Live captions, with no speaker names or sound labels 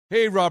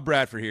Hey, Rob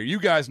Bradford here.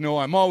 You guys know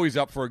I'm always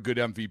up for a good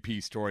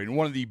MVP story, and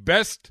one of the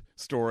best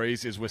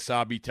stories is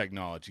Wasabi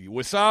Technology.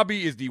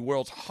 Wasabi is the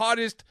world's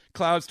hottest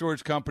cloud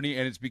storage company,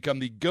 and it's become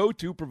the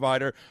go-to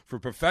provider for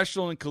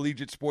professional and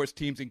collegiate sports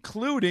teams,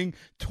 including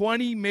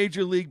 20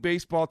 Major League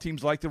Baseball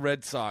teams like the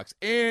Red Sox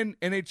and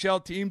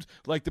NHL teams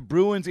like the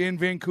Bruins and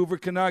Vancouver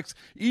Canucks.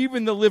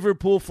 Even the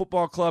Liverpool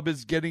Football Club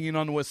is getting in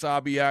on the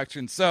Wasabi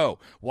action. So,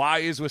 why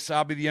is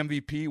Wasabi the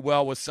MVP?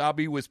 Well,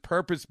 Wasabi was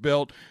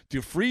purpose-built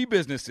to free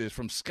businesses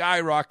from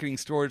skyrocketing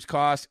storage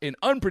costs and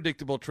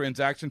unpredictable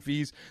transaction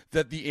fees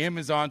that the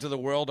Amazons of the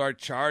world are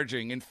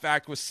charging. In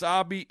fact,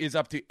 Wasabi is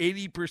up to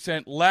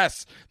 80%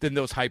 less than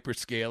those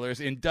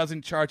hyperscalers and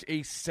doesn't charge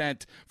a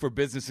cent for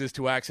businesses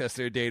to access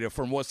their data.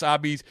 From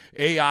Wasabi's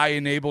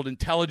AI-enabled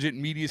intelligent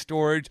media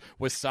storage,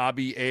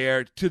 Wasabi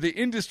Air, to the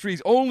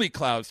industry's only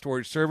cloud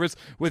storage service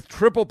with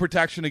triple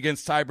protection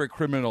against cyber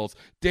criminals,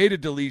 data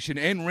deletion,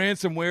 and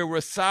ransomware,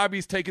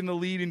 Wasabi's taken the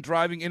lead in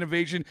driving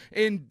innovation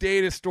in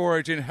data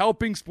storage and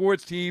helping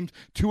sports teams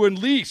to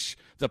unleash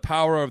the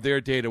power of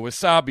their data.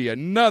 Wasabi,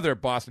 another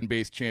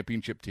Boston-based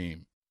championship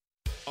team.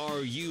 Are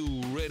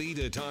you ready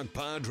to talk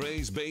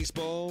Padres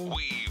baseball?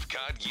 We've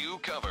got you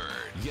covered.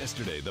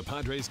 Yesterday, the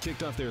Padres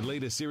kicked off their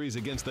latest series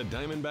against the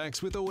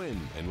Diamondbacks with a win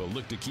and will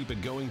look to keep it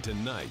going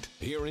tonight.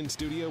 Here in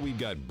studio, we've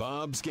got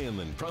Bob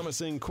Scanlon,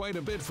 promising quite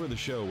a bit for the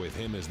show with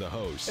him as the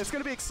host. It's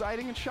going to be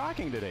exciting and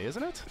shocking today,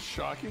 isn't it?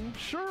 Shocking?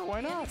 Sure,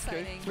 why not?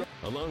 Exciting.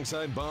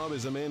 Alongside Bob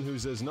is a man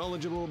who's as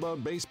knowledgeable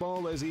about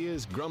baseball as he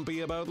is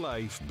grumpy about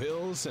life,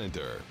 Bill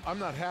Center. I'm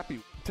not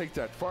happy. Take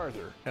that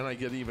farther, and I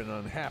get even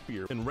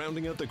unhappier. And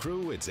rounding out the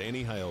crew, it's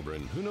Annie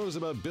Heilbrunn, who knows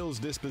about Bill's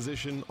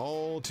disposition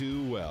all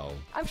too well.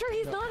 I'm sure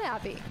he's not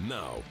happy.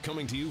 Now,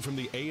 coming to you from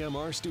the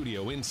AMR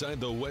studio inside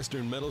the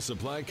Western Metal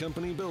Supply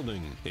Company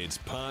building, it's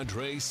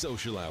Padres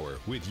Social Hour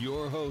with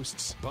your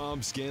hosts,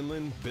 Bob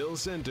Scanlon, Bill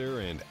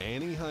Center, and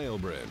Annie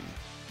Heilbrunn.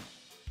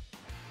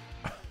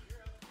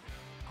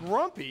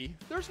 Grumpy?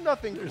 There's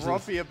nothing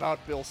grumpy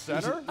about Bill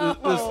Center.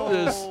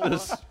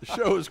 This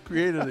show has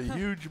created a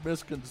huge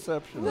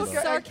misconception. The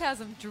about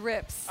sarcasm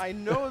drips. I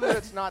know that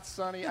it's not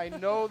sunny. I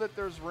know that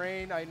there's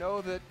rain. I know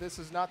that this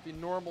is not the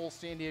normal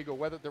San Diego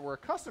weather that we're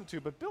accustomed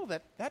to. But, Bill,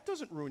 that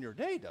doesn't ruin your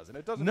day, does it?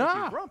 It doesn't make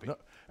you grumpy. No.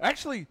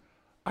 Actually,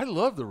 I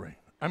love the rain.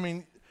 I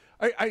mean,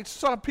 I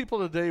saw people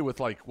today with,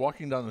 like,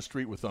 walking down the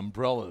street with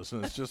umbrellas,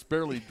 and it's just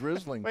barely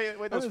drizzling. Wait,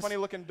 those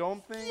funny-looking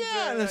dome things?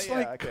 Yeah, and it's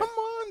okay. come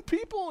on,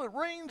 people. It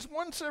rains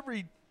once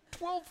every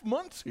 12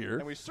 months here.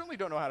 And we certainly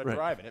don't know how to Right.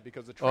 drive in it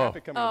because the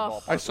traffic coming to the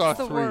ballpark. I saw It's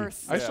the three.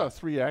 worst. I saw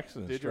 3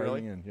 accidents. Did you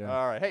driving really? in. Yeah.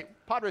 All right. Hey,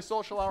 Padres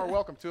Social Hour,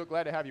 welcome to it.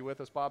 Glad to have you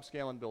with us. Bob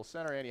Scanlon, Bill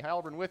Center, Andy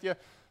Heilbrunn with you.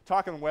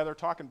 Talking weather,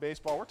 talking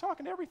baseball. We're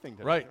talking everything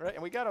today. Right.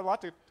 And we got a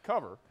lot to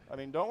cover. I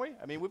mean, don't we?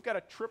 I mean, we've got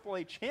a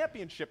AAA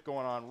championship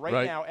going on right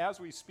Right. now as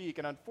we speak.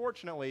 And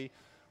unfortunately,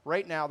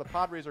 right now, the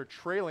Padres are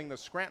trailing the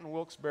Scranton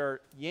Wilkes-Barre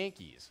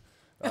Yankees.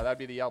 That'd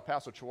be the El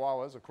Paso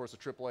Chihuahuas, of course, a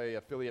AAA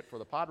affiliate for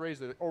the Padres.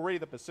 They're already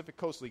the Pacific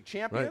Coast League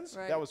champions.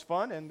 Right. That was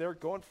fun, and they're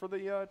going for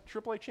the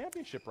AAA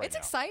championship right It's now.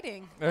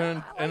 exciting. And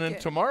I like then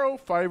it. tomorrow,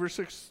 5 or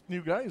 6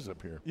 new guys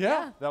up here.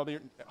 Yeah, that'll be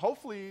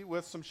hopefully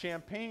with some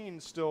champagne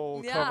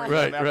still Yeah. covering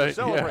Right, them after right, yeah.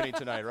 celebrating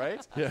tonight,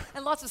 right? Yeah.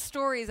 And lots of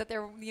stories that they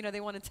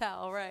want to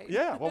tell, right?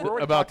 Yeah, well, we're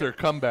already About talking, their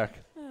comeback.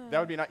 that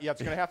would be not. Yeah,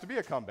 it's going to have to be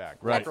a comeback.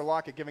 Right. After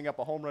Lockett giving up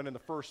a home run in the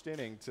first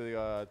inning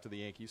to the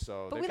Yankees,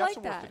 so But they've we got like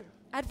some work that. to do.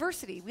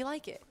 Adversity, we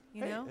like it.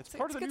 You Hey, know, it's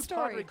part of a the good new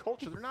story. Padre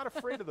culture. They're not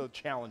afraid of the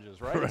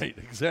challenges, right? Right,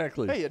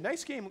 exactly. Hey, a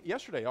nice game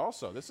yesterday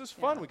also. This is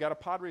fun. We got a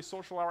Padres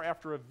Social Hour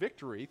after a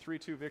victory,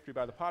 3-2 victory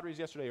by the Padres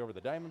yesterday over the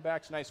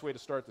Diamondbacks. Nice way to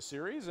start the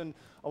series, and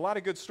a lot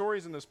of good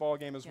stories in this ball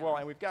game as well.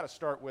 And we've got to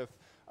start with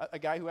a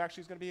guy who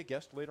actually is going to be a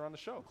guest later on the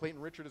show. Clayton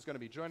Richard is going to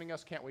be joining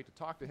us. Can't wait to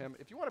talk to him.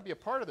 If you want to be a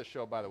part of the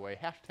show, by the way,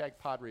 hashtag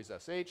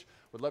PadresSH.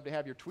 Would love to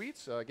have your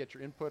tweets, get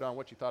your input on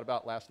what you thought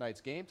about last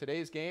night's game.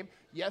 Today's game,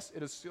 yes,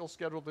 it is still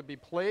scheduled to be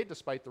played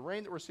despite the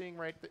rain that we're seeing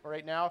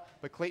right now,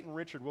 but Clayton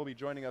Richard will be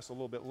joining us a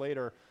little bit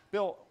later.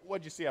 Bill, what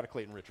did you see out of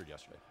Clayton Richard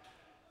yesterday?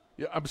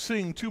 Yeah, I'm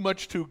seeing too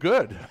much too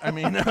good. I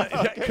mean,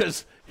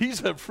 because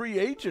he's a free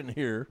agent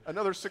here.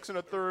 Another 6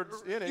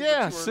 1/3 inning.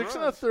 Yeah, with 2 earned 6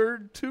 runs.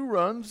 1/3, 2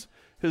 runs.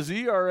 His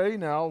ERA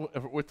now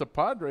with the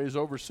Padres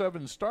over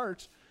 7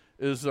 starts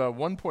is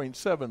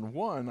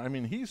 1.71. I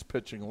mean, he's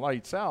pitching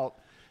lights out.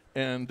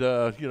 And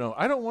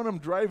I don't want him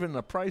driving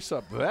the price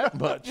up that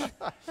much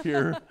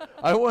here.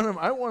 I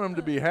want him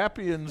to be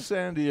happy in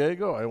San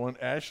Diego. I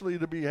want Ashley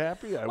to be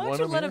happy. Why don't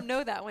you let him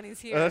know that when he's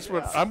here? That's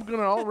what I'm going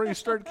to already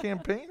start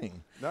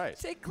campaigning. Nice.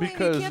 Say, Clayton,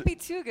 because he can't be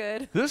too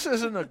good. This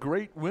isn't a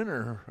great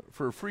winter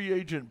for free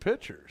agent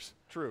pitchers.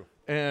 True.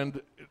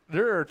 And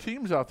there are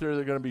teams out there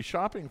that are going to be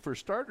shopping for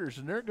starters,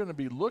 and they're going to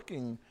be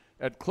looking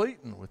at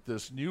Clayton with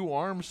this new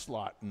arm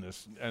slot and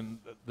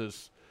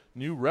this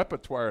new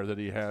repertoire that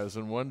he has,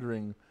 and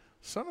wondering,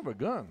 son of a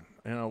gun,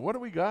 what do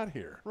we got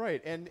here?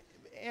 Right. And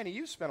Annie,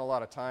 you spent a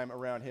lot of time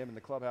around him in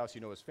the clubhouse.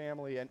 You know his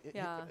family, and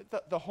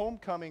the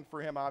homecoming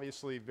for him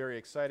obviously very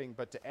exciting.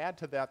 But to add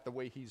to that, the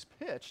way he's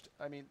pitched,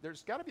 I mean,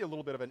 there's got to be a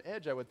little bit of an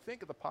edge, I would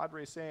think, of the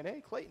Padres saying,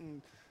 "Hey,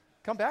 Clayton,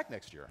 come back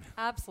next year.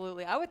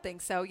 Absolutely. I would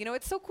think so. You know,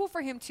 it's so cool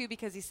for him, too,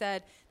 because he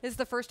said this is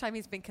the first time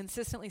he's been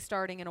consistently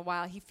starting in a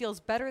while. He feels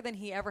better than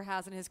he ever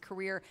has in his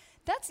career.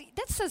 That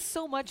says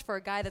so much for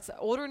a guy that's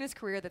older in his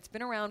career, that's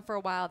been around for a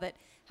while, that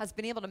has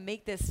been able to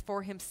make this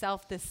for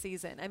himself this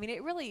season. I mean,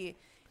 it really,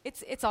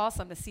 it's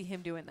awesome to see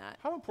him doing that.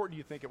 How important do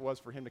you think it was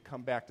for him to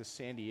come back to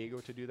San Diego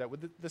to do that?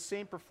 Would the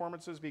same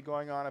performances be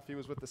going on if he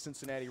was with the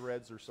Cincinnati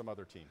Reds or some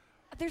other team?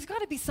 There's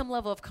got to be some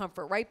level of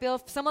comfort, right,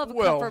 Bill? Some level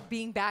of comfort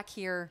being back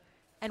here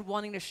and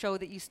wanting to show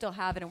that you still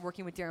have it and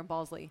working with Darren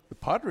Balsley. The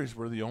Padres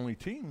were the only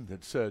team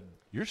that said,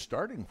 you're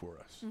starting for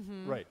us.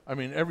 Right. I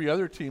mean, every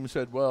other team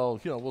said, well,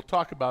 we'll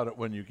talk about it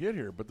when you get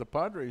here. But the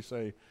Padres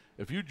say,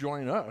 if you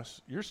join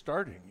us, you're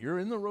starting. You're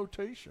in the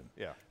rotation.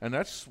 Yeah. And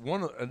that's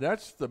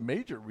that's the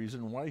major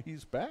reason why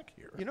he's back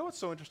here. You know what's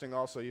so interesting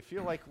also? You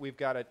feel like we've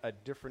got a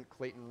different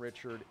Clayton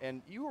Richard,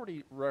 and you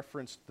already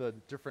referenced the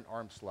different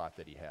arm slot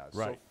that he has.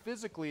 Right. So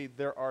physically,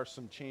 there are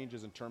some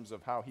changes in terms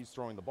of how he's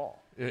throwing the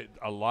ball.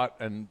 A lot,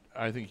 and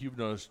I think you've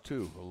noticed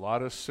too, a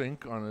lot of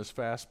sink on his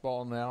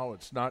fastball now.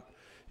 It's not,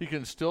 he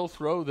can still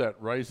throw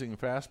that rising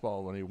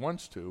fastball when he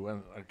wants to,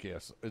 and I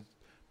guess it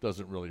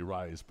doesn't really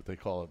rise, but they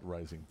call it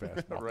rising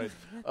fastball.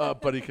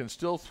 Right. But he can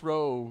still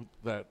throw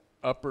that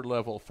upper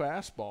level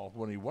fastball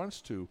when he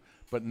wants to,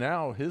 but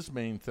now his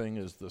main thing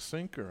is the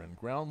sinker and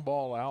ground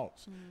ball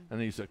outs, and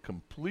he's a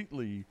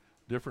completely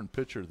different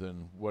pitcher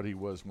than what he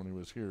was when he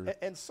was here.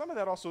 And some of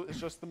that also is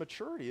just the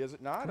maturity, is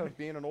it not, of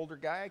being an older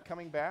guy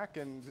coming back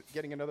and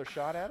getting another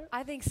shot at it?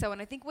 I think so,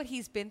 and I think what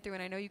he's been through,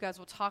 and I know you guys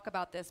will talk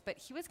about this, but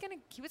he was gonna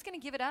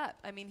give it up.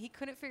 I mean, he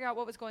couldn't figure out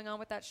what was going on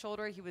with that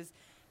shoulder. He was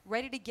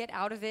ready to get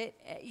out of it.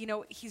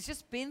 He's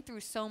just been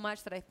through so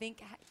much that I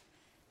think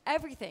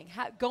everything,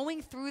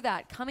 going through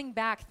that, coming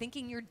back,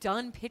 thinking you're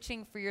done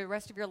pitching for the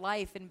rest of your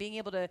life, and being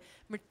able to,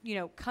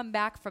 come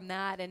back from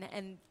that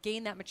and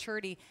gain that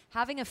maturity,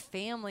 having a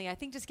family, I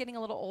think just getting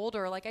a little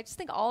older, I just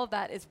think all of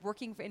that is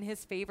working in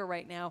his favor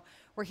right now,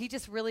 where he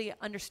just really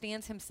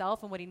understands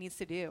himself and what he needs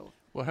to do.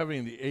 Well,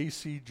 having the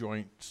AC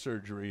joint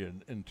surgery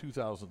in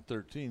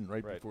 2013,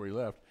 right before he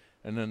left,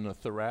 and then the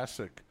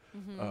thoracic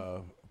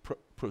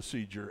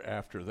procedure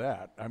after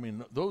that. I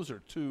mean, those are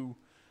two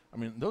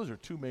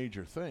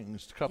major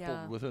things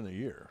coupled within a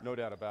year. No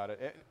doubt about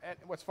it. And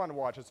what's fun to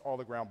watch is all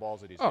the ground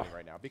balls that he's hitting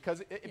right now,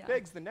 because it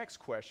begs the next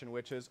question,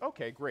 which is,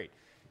 okay, great.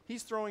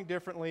 He's throwing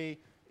differently.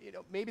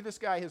 Maybe this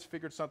guy has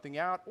figured something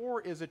out,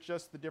 or is it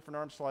just the different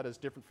arm slot is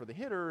different for the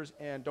hitters,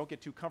 and don't get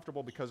too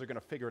comfortable because they're going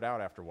to figure it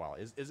out after a while?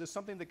 Is this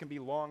something that can be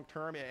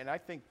long-term? And I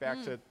think back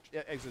to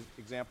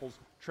examples,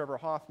 Trevor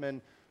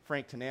Hoffman,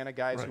 Frank Tanana,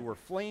 guys who were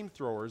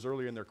flamethrowers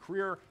earlier in their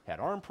career, had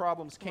arm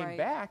problems, came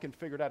back and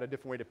figured out a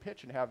different way to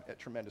pitch and have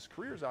tremendous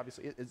careers,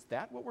 obviously. Is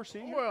that what we're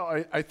seeing here?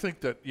 Well, I think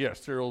that, yes,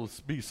 there will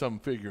be some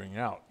figuring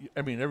out.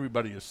 I mean,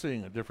 everybody is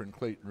seeing a different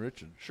Clayton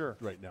Richard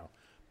right now.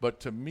 But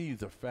to me,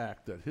 the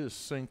fact that his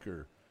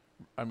sinker,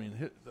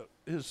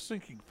 his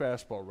sinking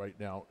fastball right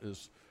now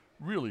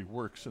really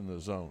works in the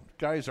zone.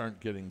 Guys aren't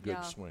getting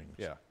good swings.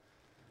 Yeah.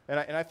 And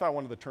I thought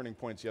one of the turning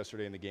points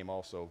yesterday in the game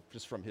also,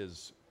 just from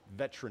his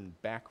veteran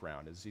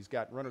background, is he's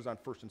got runners on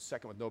first and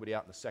second with nobody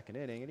out in the second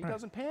inning, and he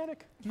doesn't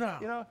panic.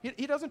 No.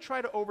 He doesn't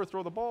try to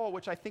overthrow the ball,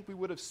 which I think we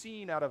would have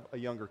seen out of a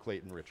younger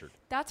Clayton Richard.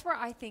 That's where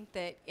I think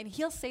that, and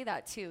he'll say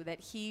that too, that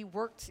he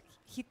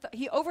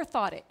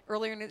overthought it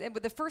earlier.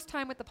 The first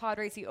time with the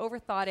Padres, he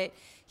overthought it.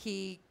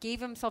 He gave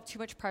himself too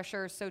much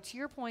pressure. So to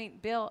your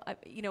point, Bill,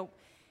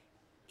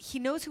 he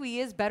knows who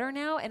he is better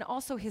now, and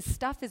also his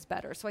stuff is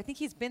better. So I think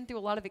he's been through a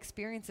lot of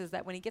experiences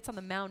that when he gets on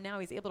the mound now,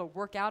 he's able to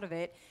work out of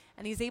it,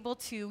 and he's able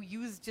to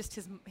use just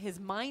his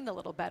mind a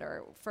little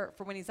better for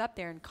when he's up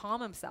there and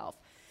calm himself.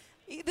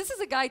 This is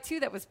a guy too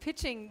that was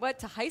pitching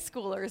to high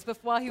schoolers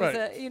before he was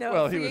a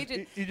free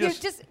agent.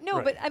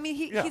 But I mean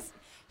he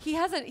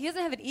doesn't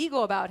have an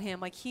ego about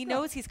him. He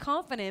knows he's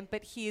confident,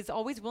 but he is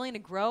always willing to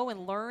grow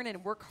and learn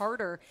and work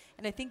harder.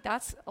 And I think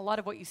that's a lot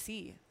of what you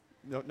see.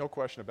 No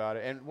question about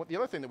it. And the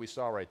other thing that we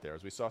saw right there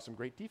is we saw some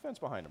great defense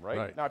behind him,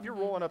 right? Now, if you're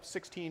rolling up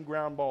 16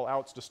 ground ball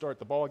outs to start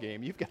the ball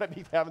game, you've got to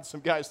be having some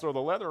guys throw the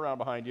leather around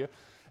behind you.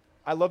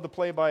 I love the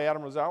play by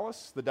Adam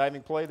Rosales, the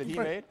diving play that he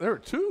made. There were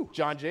two.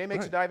 John Jay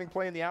makes a diving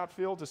play in the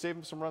outfield to save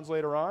him some runs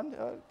later on.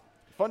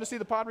 Fun to see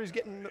the Padres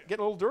getting a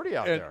little dirty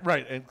out there.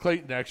 Right, and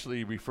Clayton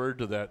actually referred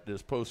to that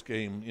this post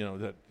game.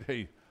 That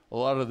hey, a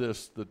lot of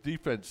this, the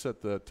defense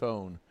set the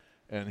tone,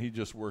 and he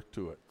just worked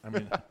to it. I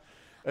mean.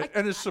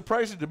 And it's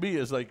surprising to me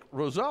is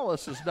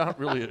Rosales is not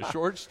really a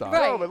shortstop.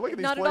 No, but look at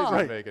these plays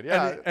he's making.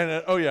 Yeah. And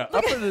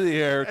up into the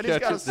air,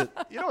 catches it.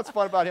 You know what's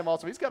fun about him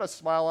also? He's got a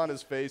smile on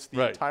his face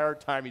the entire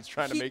time he's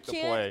trying to make the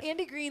play.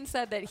 Andy Green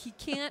said that he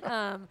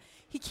can't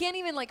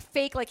even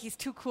fake he's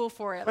too cool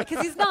for it,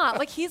 because he's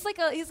not. He's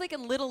like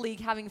in little league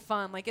having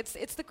fun.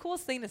 It's the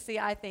coolest thing to see,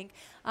 I think.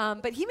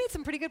 But he made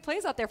some pretty good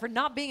plays out there for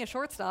not being a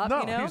shortstop.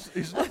 No,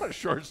 he's not a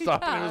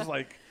shortstop. And it was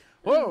like,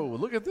 whoa,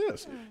 look at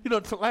this.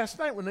 Last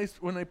night when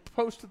they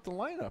posted the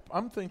lineup,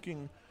 I'm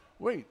thinking,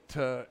 wait,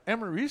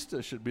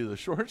 Amarista should be the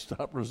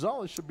shortstop.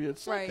 Rosales should be at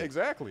second. Right.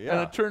 Exactly, yeah.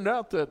 And it turned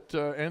out that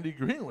Andy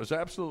Green was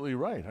absolutely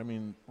right. I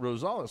mean,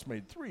 Rosales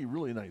made 3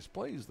 really nice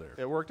plays there.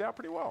 It worked out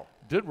pretty well.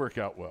 Did work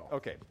out well.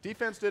 Okay,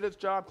 defense did its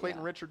job.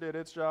 Clayton Yeah. Richard did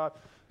its job.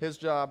 His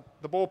job.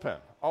 The bullpen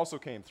also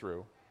came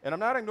through. And I'm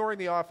not ignoring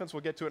the offense.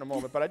 We'll get to it in a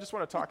moment. But I just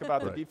want to talk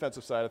about the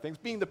defensive side of things.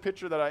 Being the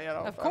pitcher that I'm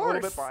a little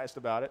bit course. biased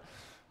about it.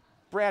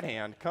 Brad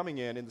Hand coming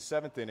in the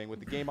 7th inning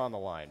with the game on the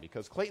line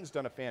because Clayton's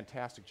done a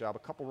fantastic job. A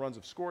couple runs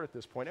have scored at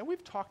this point. And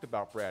we've talked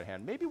about Brad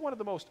Hand. Maybe one of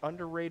the most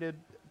underrated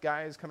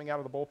guys coming out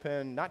of the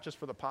bullpen, not just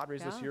for the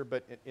Padres this year,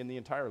 but in the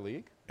entire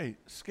league. Hey,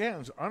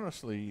 Scans,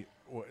 honestly,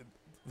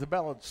 the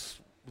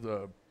ballots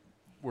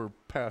were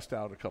passed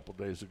out a couple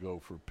days ago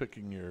for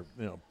picking your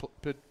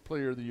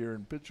player of the year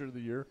and pitcher of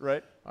the year.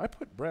 Right. I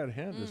put Brad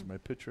Hand as my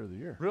pitcher of the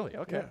year. Really?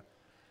 Okay. Yeah.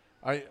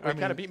 I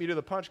kind of beat me to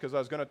the punch because I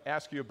was going to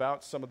ask you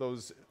about some of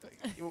those,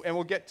 and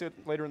we'll get to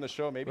it later in the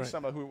show, maybe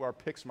some of who our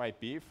picks might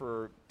be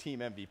for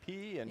team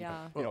MVP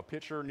and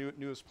pitcher,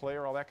 newest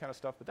player, all that kind of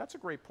stuff. But that's a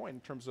great point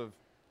in terms of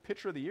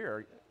pitcher of the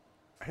year.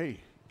 Hey,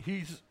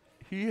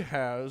 he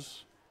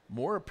has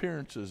more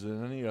appearances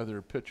than any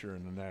other pitcher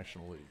in the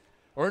National League.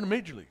 Or in the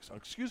major leagues,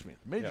 excuse me,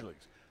 major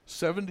leagues.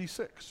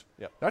 76.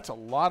 Yep. That's a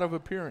lot of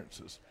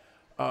appearances.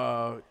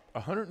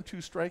 102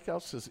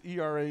 strikeouts. His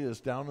ERA is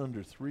down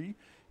under 3.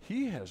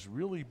 He's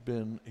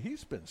been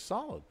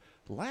solid.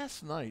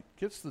 Last night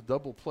gets the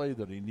double play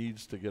that he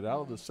needs to get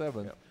out of the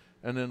 7th,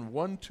 and then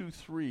 1, 2,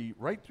 3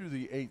 right through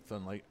the 8th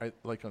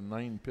on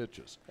 9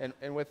 pitches.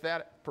 And with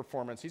that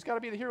performance, he's got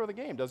to be the hero of the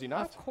game, does he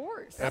not? Of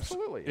course.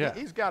 Absolutely. Yeah.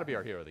 He's got to be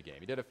our hero of the game.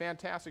 He did a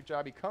fantastic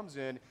job. He comes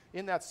in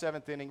that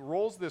 7th inning,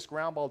 rolls this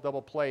ground ball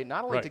double play,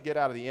 not only to get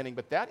out of the inning,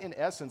 but that in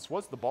essence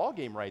was the ball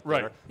game right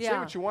there. Right. Say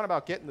what you want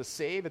about getting the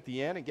save at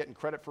the end and getting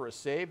credit for a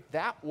save.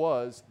 That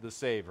was the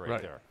save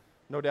right there.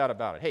 No doubt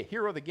about it. Hey,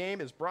 Hero of the Game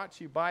is brought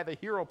to you by the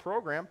Hero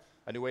Program,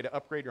 a new way to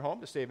upgrade your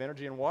home to save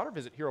energy and water.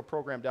 Visit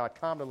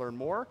heroprogram.com to learn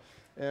more.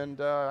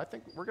 And I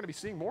think we're going to be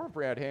seeing more of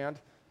Brad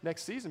Hand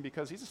next season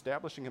because he's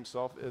establishing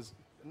himself as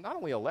not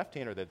only a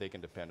left-hander that they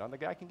can depend on, the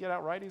guy can get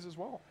out righties as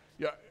well.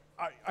 Yeah,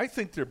 I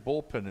think their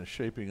bullpen is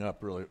shaping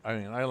up really. I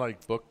mean, I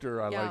like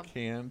Buchter. I like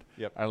Hand.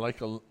 Yep. I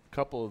like a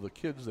couple of the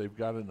kids they've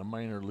got in the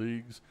minor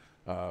leagues,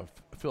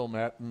 Phil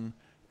Matten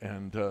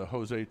and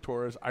Jose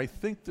Torres. I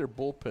think their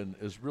bullpen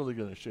is really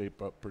going to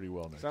shape up pretty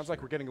well next Sounds like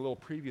year. we're getting a little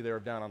preview there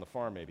of Down on the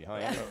Farm maybe,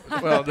 huh?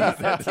 Well,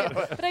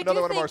 But I Another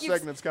do one of our think you've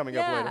segments coming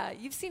up later. Yeah,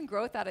 you've seen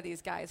growth out of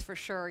these guys for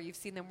sure. You've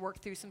seen them work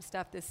through some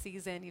stuff this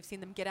season. You've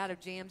seen them get out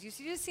of jams. You've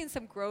just seen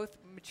some growth,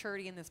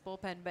 maturity in this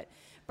bullpen. But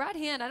Brad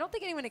Hand, I don't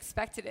think anyone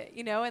expected it,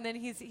 and then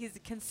he's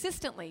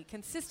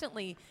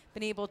consistently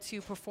been able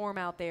to perform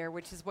out there,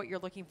 which is what you're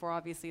looking for,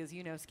 obviously, as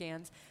you know,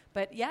 Scans.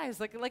 But yeah, he's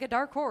like a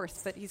dark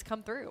horse, but he's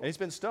come through. And he's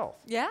been stealth.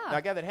 Yeah. Now,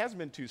 a guy that hasn't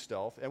been too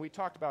stealth, and we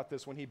talked about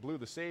this when he blew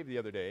the save the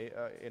other day.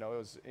 It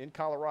was in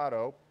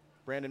Colorado,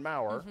 Brandon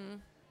Maurer,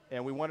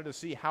 and we wanted to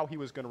see how he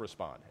was going to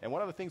respond. And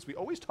one of the things we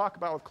always talk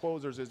about with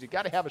closers is you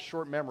got to have a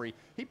short memory.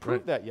 He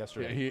proved that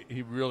yesterday. Yeah,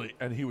 he really,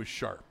 and he was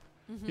sharp.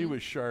 He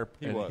was sharp,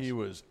 He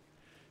was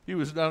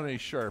not only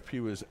sharp, he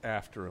was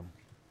after him.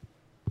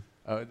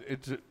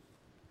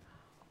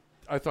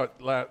 I thought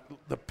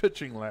the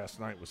pitching last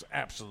night was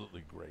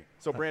absolutely great.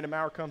 So Brandon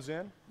Maurer comes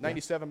in,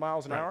 97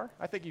 miles an hour.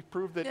 I think he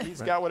proved that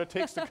he's got what it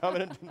takes to come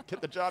in and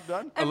get the job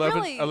done. And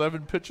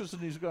 11 pitches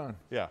and he's gone.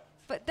 Yeah.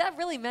 But that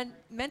really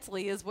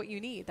mentally is what you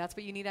need. That's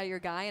what you need out of your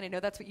guy, and I know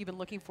that's what you've been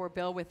looking for,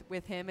 Bill,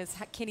 with him, is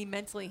can he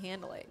mentally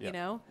handle it,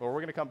 Well, we're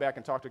going to come back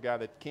and talk to a guy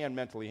that can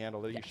mentally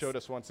handle it. Yes. He showed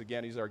us once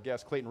again. He's our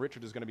guest. Clayton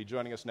Richard is going to be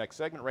joining us next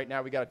segment. Right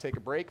now we got to take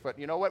a break, but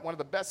you know what? One of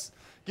the best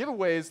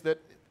giveaways that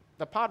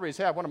the Padres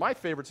have, one of my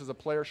favorites as a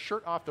player,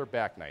 shirt off their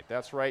back night.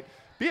 That's right.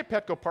 Be at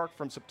Petco Park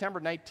from September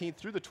 19th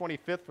through the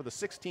 25th for the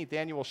 16th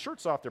annual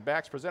Shirts Off Their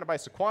Backs presented by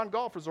Saquon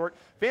Golf Resort.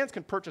 Fans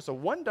can purchase a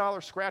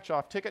 $1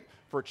 scratch-off ticket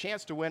for a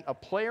chance to win a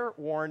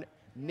player-worn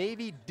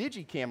Navy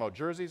Digi-Camo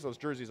jerseys. Those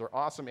jerseys are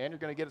awesome, and you're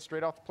going to get it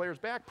straight off the player's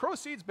back.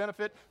 Proceeds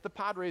benefit the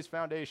Padres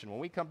Foundation. When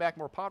we come back,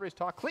 more Padres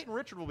talk. Clayton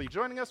Richard will be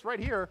joining us right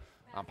here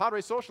on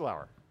Padres Social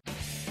Hour.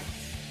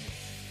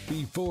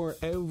 Before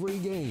every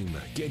game,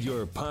 get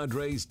your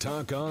Padres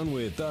talk on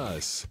with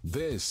us.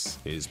 This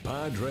is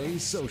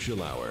Padres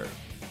Social Hour.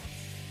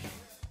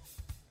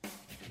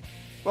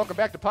 Welcome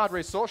back to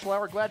Padres Social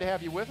Hour. Glad to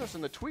have you with us,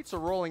 and the tweets are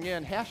rolling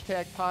in.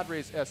 Hashtag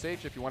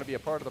PadresSH if you want to be a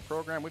part of the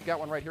program. We've got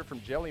one right here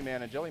from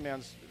Jellyman, and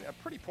Jellyman's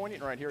pretty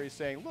poignant right here. He's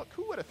saying, look,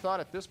 who would have thought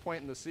at this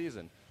point in the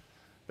season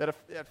that if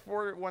at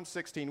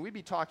 4-1-16 we'd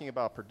be talking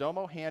about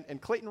Perdomo, Hand,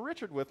 and Clayton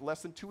Richard with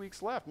less than 2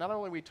 weeks left. Not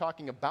only are we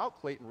talking about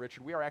Clayton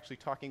Richard, we are actually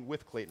talking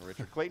with Clayton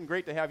Richard. Clayton,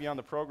 great to have you on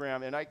the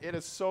program, and it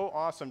is so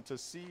awesome to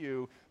see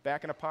you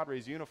back in a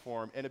Padres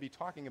uniform and to be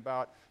talking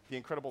about the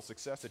incredible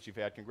success that you've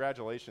had.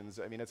 Congratulations.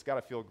 I mean, it's got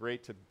to feel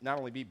great to not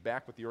only be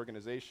back with the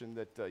organization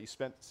that you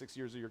spent 6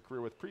 years of your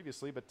career with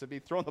previously, but to be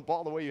throwing the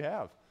ball the way you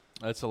have.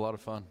 It's a lot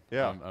of fun.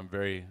 Yeah. I'm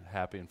very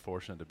happy and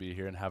fortunate to be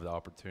here and have the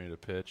opportunity to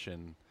pitch,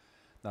 and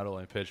not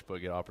only pitch but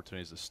get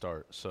opportunities to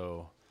start.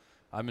 So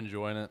I'm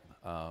enjoying it.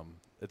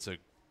 It's a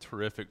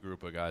terrific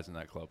group of guys in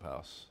that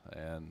clubhouse,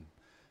 and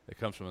it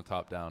comes from the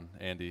top down.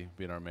 Andy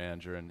being our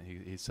manager, and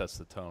he sets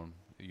the tone.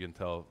 You can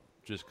tell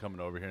just coming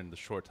over here in the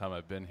short time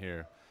I've been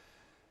here,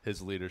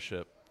 his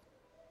leadership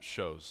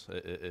shows.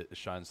 It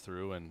shines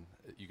through, and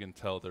you can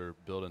tell they're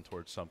building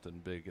towards something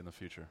big in the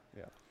future.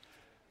 Yeah.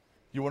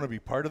 You want to be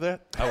part of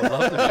that? I would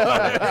love to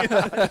be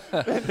part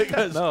of it.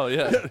 Because No,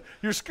 yeah.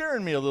 you're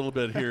scaring me a little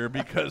bit here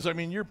because, I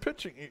mean, you're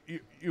pitching.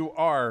 You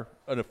are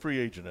a free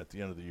agent at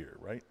the end of the year,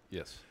 right?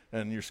 Yes.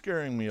 And you're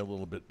scaring me a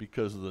little bit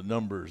because of the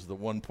numbers, the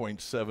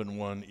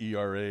 1.71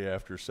 ERA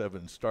after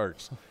 7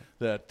 starts,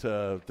 that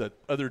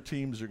other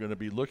teams are going to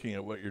be looking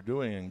at what you're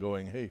doing and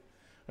going, hey,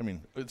 I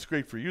mean, it's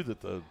great for you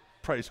that the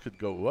price could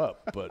go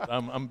up, but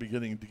I'm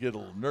beginning to get a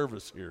little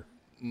nervous here.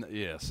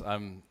 Yes,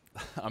 I'm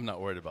not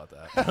worried about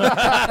that.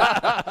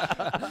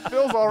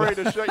 Phil's all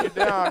ready to shut you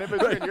down. In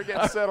between, you're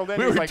getting settled in.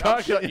 We He's were like, I'm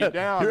talking- shutting you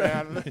down,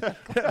 man.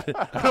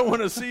 I don't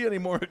want to see any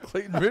more of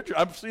Clayton Richard.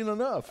 I've seen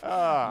enough.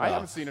 I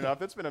haven't seen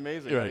enough. It's been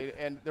amazing. Right.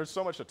 And there's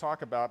so much to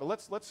talk about. But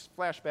let's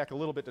flash back a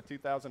little bit to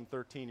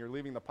 2013. You're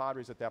leaving the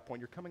Padres at that point.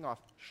 You're coming off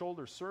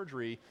shoulder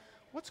surgery.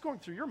 What's going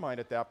through your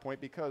mind at that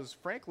point? Because,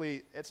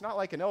 frankly, it's not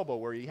like an elbow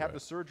where you have the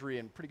surgery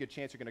and pretty good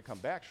chance you're going to come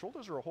back.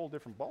 Shoulders are a whole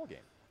different ballgame.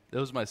 It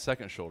was my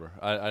second shoulder.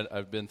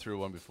 I've been through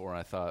one before, and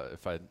I thought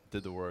if I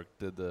did the work,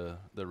 did the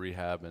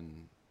rehab,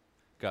 and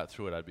got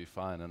through it, I'd be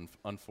fine. And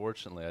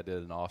unfortunately, I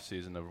did an off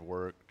season of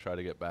work, tried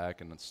to get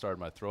back, and started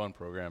my throwing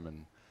program,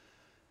 and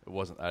it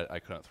wasn't. I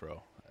couldn't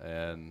throw,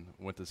 and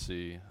went to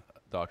see a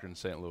doctor in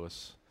St.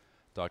 Louis,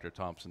 Dr.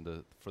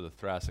 Thompson, for the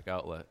thoracic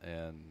outlet,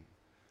 and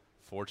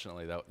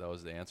fortunately, that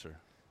was the answer.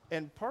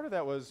 And part of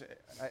that was,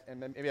 and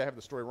maybe I have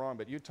the story wrong,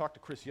 but you talked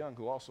to Chris Young,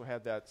 who also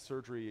had that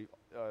surgery,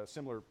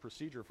 similar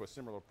procedure for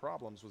similar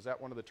problems. Was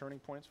that one of the turning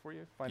points for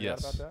you, finding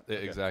out about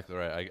that? Exactly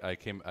right.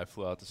 I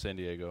flew out to San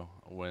Diego,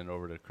 went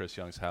over to Chris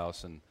Young's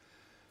house, and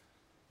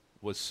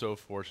was so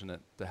fortunate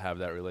to have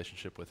that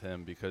relationship with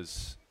him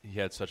because he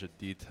had such a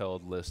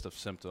detailed list of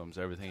symptoms,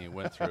 everything he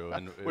went through.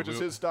 And Which is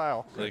his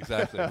style.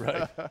 Exactly,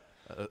 right.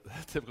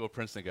 Typical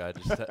Princeton guy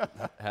just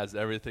has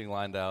everything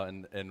lined out,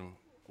 and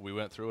we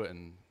went through it,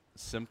 and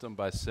symptom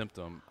by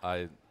symptom,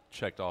 I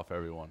checked off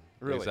everyone.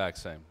 Really? The exact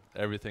same.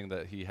 Everything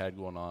that he had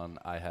going on,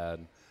 I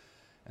had.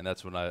 And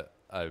that's when I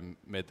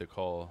made the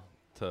call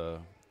to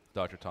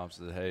Dr.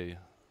 Thompson that, hey,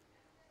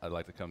 I'd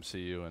like to come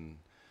see you. And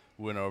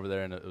we went over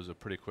there, and it was a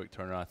pretty quick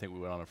turnaround. I think we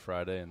went on a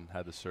Friday and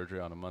had the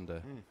surgery on a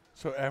Monday.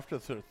 So after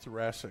the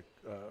thoracic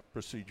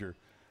procedure,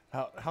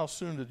 how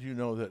soon did you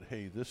know that,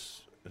 hey,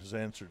 this has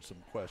answered some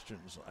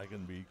questions, I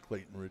can be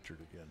Clayton Richard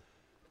again?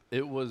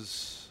 It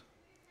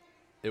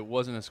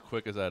wasn't as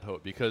quick as I'd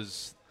hoped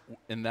because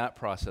in that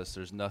process,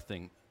 there's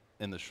nothing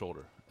in the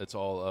shoulder. It's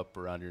all up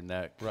around your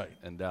neck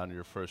and down to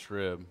your first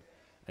rib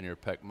and your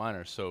pec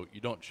minor. So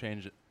you don't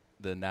change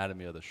the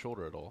anatomy of the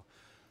shoulder at all.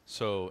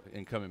 So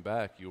in coming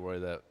back, you worry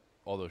that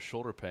all those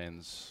shoulder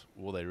pains,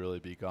 will they really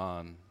be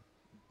gone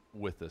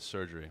with this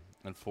surgery?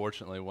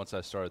 Unfortunately, once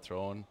I started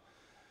throwing,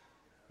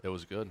 it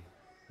was good.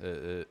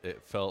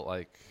 It felt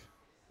like,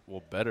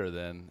 well, better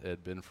than it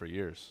had been for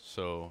years.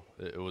 So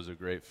it was a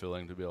great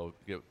feeling to be able to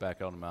get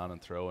back on the mound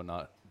and throw and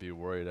not be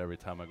worried every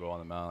time I go on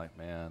the mound, like,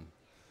 man,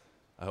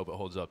 I hope it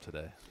holds up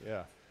today.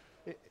 Yeah.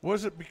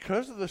 Was it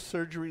because of the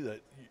surgery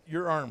that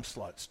your arm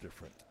slot's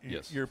different?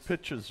 Yes. Your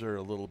pitches are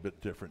a little bit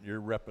different,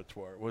 your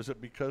repertoire. Was it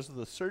because of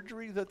the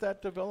surgery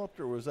that developed,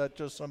 or was that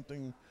just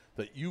something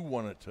that you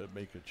wanted to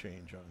make a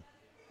change on?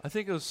 I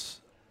think it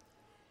was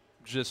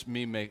just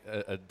me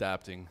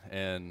adapting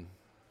and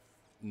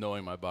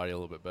knowing my body a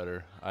little bit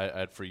better.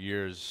 I'd for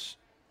years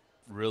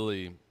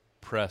really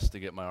pressed to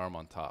get my arm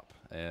on top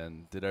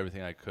and did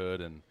everything I could,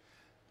 and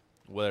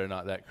whether or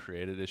not that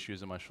created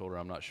issues in my shoulder,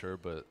 I'm not sure,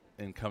 but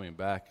in coming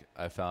back,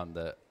 I found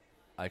that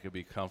I could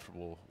be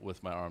comfortable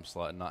with my arm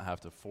slot and not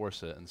have to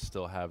force it and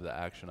still have the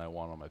action I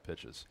want on my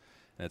pitches.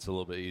 And it's a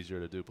little bit easier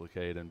to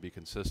duplicate and be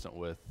consistent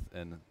with,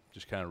 and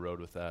just kind of rode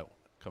with that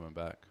coming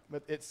back.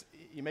 But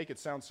you make it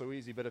sound so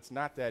easy, but it's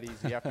not that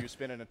easy after you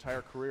spend an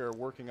entire career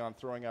working on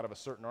throwing out of a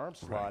certain arm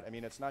slot. Right. I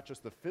mean, it's not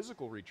just the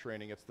physical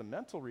retraining, it's the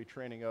mental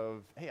retraining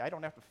of, hey, I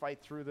don't have to fight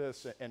through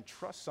this and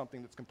trust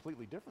something that's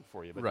completely different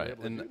for you, but you're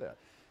able to do that.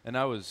 And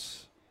I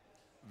was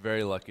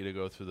very lucky to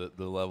go through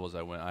the levels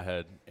I went. I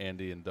had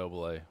Andy in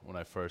AA when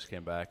I first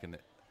came back, and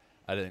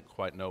I didn't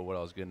quite know what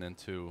I was getting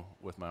into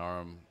with my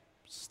arm.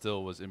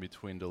 Still was in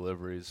between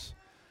deliveries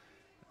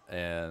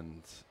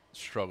and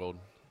struggled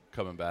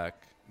coming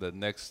back. The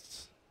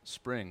next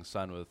spring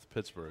signed with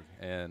Pittsburgh,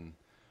 and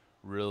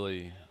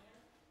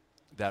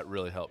that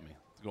really helped me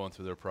going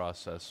through their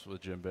process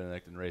with Jim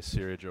Benedict and Ray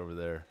Searage over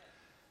there,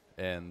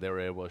 and they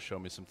were able to show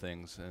me some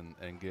things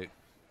and get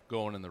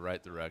going in the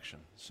right direction.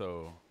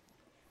 So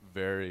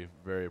very,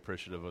 very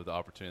appreciative of the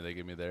opportunity they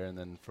gave me there, and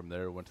then from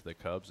there went to the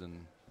Cubs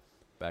and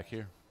back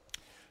here.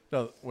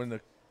 Now, when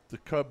the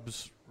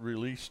Cubs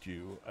released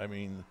you, I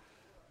mean,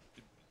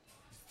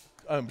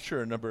 I'm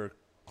sure a number of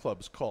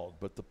clubs called,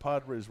 but the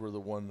Padres were the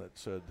one that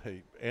said,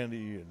 hey,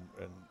 Andy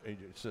and AJ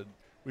said,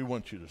 we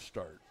want you to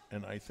start.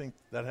 And I think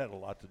that had a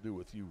lot to do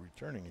with you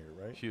returning here,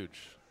 right?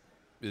 Huge.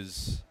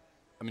 is,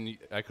 I mean,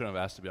 I couldn't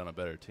have asked to be on a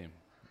better team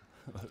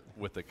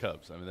with the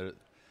Cubs. I mean,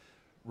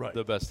 they're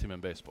the best team in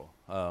baseball.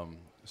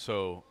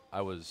 So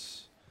I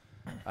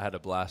had a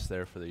blast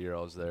there for the year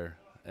I was there.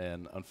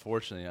 And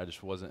unfortunately, I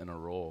just wasn't in a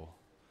role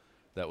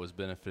that was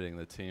benefiting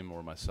the team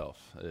or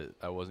myself.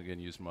 I wasn't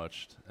getting used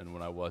much, and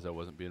when I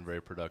wasn't being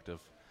very productive.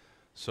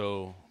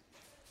 So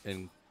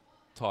in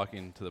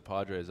talking to the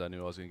Padres, I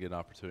knew I was going to get an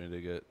opportunity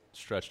to get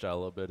stretched out a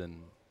little bit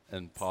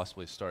and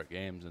possibly start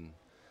games, and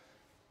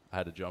I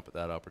had to jump at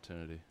that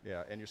opportunity.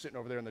 Yeah, and you're sitting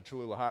over there in the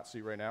Cholula hot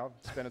seat right now,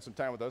 spending some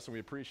time with us, and we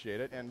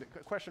appreciate it. And a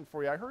question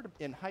for you. I heard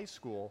in high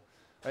school,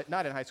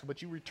 not in high school,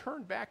 but you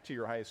returned back to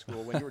your high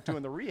school when you were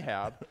doing the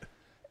rehab,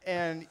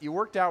 and you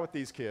worked out with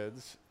these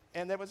kids,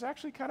 and that was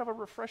actually kind of a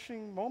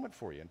refreshing moment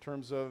for you in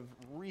terms of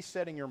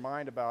resetting your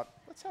mind about,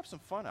 let's have some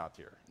fun out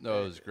here. No,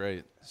 it was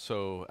great.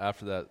 So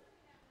after that,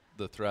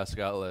 the thoracic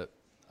outlet,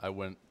 I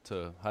went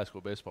to high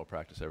school baseball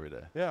practice every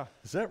day. Yeah.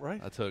 Is that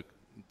right?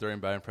 During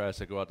batting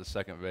practice, I'd go out to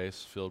second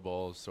base, field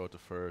balls, throw it to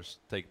first,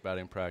 take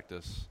batting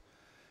practice.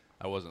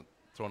 I wasn't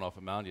thrown off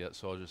a mound yet,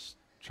 so I was just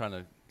trying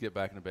to get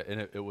back into bed.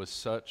 And it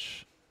was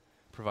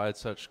provided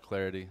such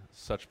clarity,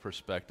 such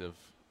perspective.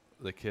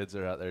 The kids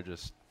are out there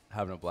just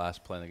having a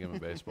blast playing the game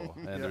of baseball.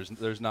 And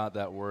there's not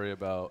that worry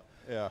about,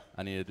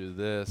 I need to do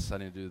this, I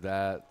need to do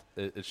that.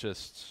 It's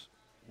just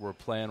we're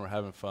playing, we're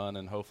having fun,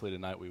 and hopefully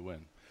tonight we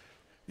win.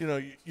 You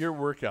know, your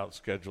workout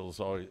schedule is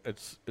always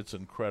it's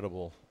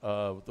incredible.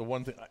 The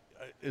one thing,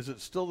 is it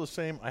still the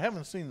same? I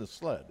haven't seen the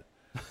sled,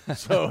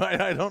 so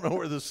I don't know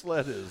where the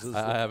sled is.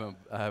 I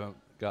haven't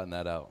gotten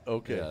that out.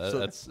 Okay, yeah, so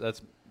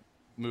that's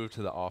moved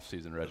to the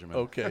off-season regimen.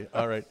 Okay,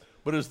 all right.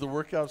 But is the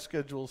workout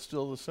schedule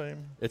still the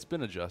same? It's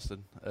been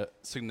adjusted,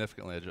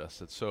 significantly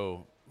adjusted.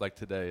 So, like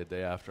today, a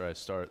day after I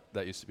start,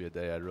 that used to be a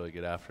day I'd really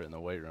get after it in the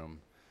weight room,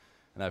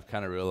 and I've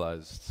kind of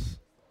realized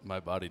my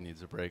body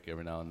needs a break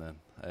every now and then,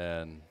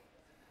 and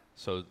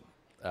so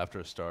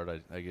after a start,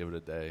 I give it a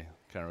day,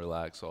 kind of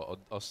relax. So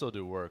I'll still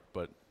do work,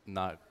 but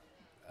not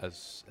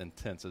as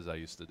intense as I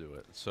used to do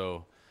it.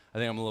 So I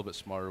think I'm a little bit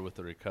smarter with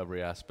the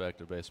recovery aspect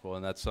of baseball,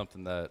 and that's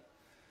something that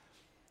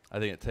I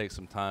think it takes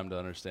some time to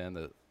understand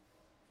that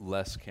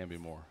less can be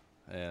more.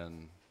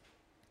 And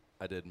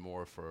I did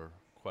more for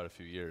quite a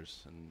few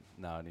years, and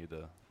now I need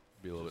to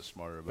be a little bit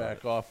smarter about it.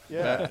 Back off.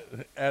 Yeah.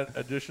 Add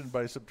addition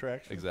by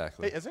subtraction.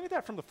 Exactly. Hey, is any of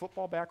that from the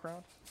football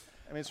background?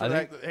 I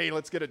mean, hey,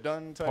 let's get it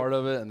done type? Part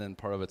of it, and then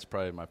part of it's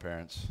probably my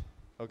parents.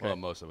 Okay. Well,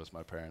 most of it's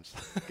my parents.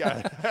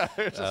 Got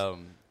it.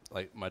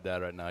 Like my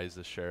dad right now, he's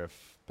the sheriff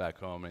back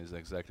home, and he's the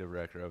executive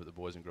director of the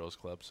Boys and Girls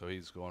Club. So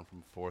he's going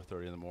from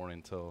 4:30 in the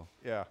morning till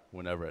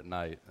whenever at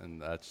night, and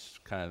that's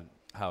kind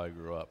of how I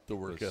grew up. The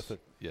work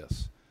ethic.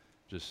 Yes.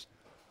 Just.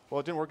 Well,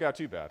 it didn't work out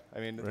too bad.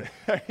 I mean,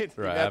 Right.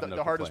 You had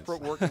the hardest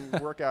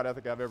workout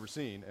ethic I've ever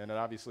seen, and it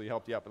obviously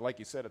helped you out. But like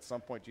you said, at some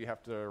point you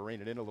have to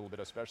rein it in a little bit,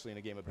 especially in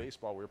a game of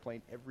baseball. We were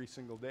playing every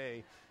single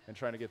day and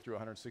trying to get through a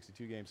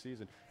 162-game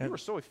season. You were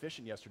so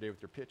efficient yesterday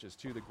with your pitches,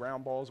 too. The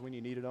ground balls when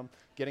you needed them,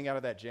 getting out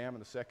of that jam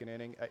in the second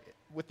inning.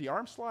 With the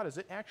arm slot, is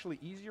it actually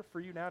easier for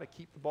you now to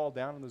keep the ball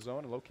down in the zone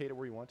and locate it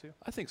where you want to?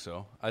 I think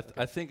so.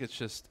 I think it's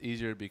just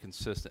easier to be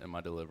consistent in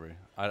my delivery.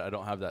 I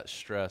don't have that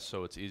stress,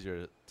 so it's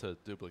easier to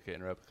duplicate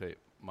and replicate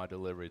my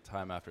delivery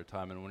time after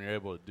time, and when you're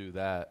able to do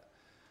that,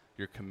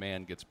 your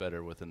command gets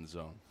better within the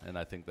zone, and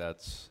I think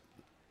that's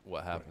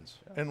what happens.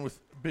 Right. And with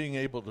being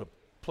able to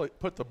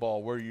put the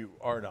ball where you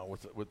are now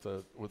with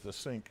the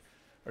sink,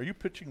 are you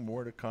pitching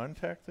more to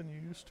contact than you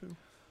used to?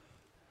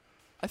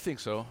 I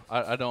think so.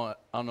 I don't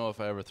know if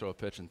I ever throw a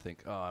pitch and think,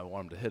 oh, I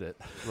want him to hit it.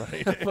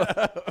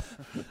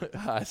 Right.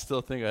 I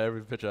still think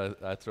every pitch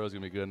I throw is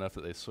going to be good enough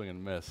that they swing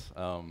and miss.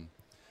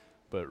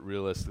 But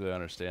realistically, I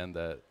understand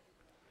that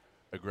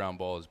a ground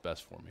ball is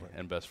best for me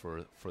and best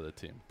for the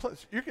team.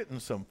 Plus, you're getting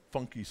some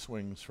funky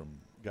swings from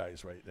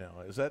guys right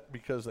now. Is that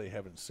because they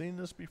haven't seen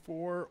this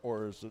before,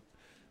 or is it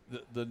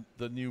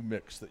the new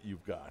mix that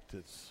you've got?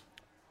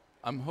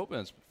 I'm hoping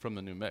it's from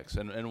the new mix,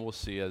 and we'll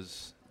see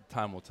as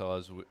time will tell.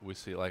 As we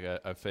see, like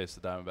I faced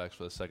the Diamondbacks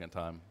for the second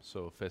time,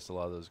 so faced a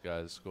lot of those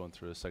guys going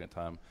through the second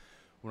time.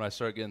 When I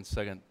start getting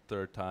second,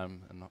 third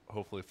time, and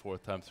hopefully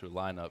fourth time through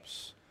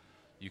lineups,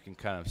 you can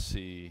kind of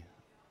see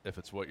if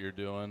it's what you're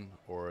doing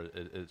or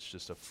it's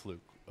just a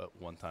fluke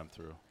one time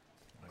through.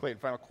 Clayton,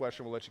 final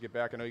question. We'll let you get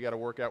back. I know you got a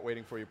workout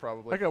waiting for you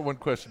probably. I got one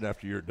question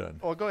after you're done.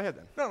 Oh, go ahead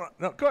then.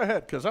 No, go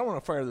ahead, because I want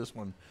to fire this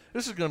one.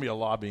 This is going to be a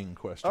lobbying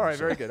question. All right,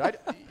 very good.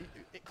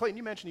 Clayton,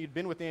 you mentioned you'd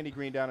been with Andy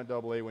Green down in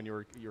AA when you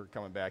were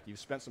coming back. You've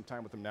spent some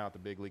time with him now at the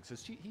big leagues.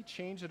 Has he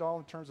changed at all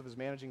in terms of his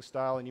managing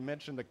style? And you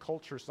mentioned the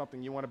culture is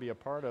something you want to be a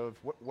part of.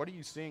 What are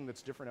you seeing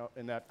that's different out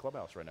in that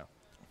clubhouse right now?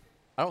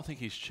 I don't think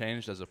he's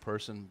changed as a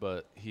person,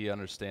 but he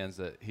understands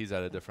that he's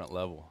at a different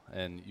level,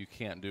 and you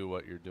can't do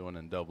what you're doing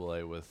in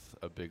AA with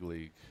a big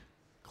league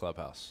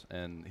clubhouse.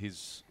 And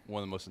he's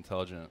one of the most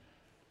intelligent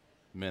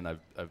men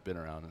I've been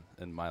around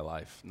in my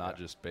life, not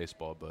just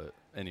baseball, but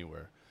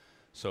anywhere.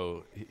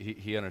 So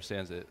he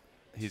understands that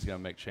he's going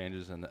to make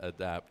changes and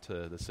adapt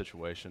to the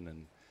situation,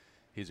 and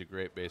he's a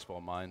great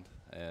baseball mind,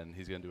 and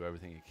he's going to do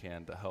everything he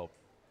can to help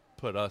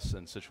put us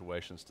in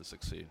situations to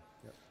succeed.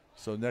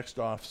 So next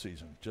off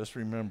season, just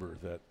remember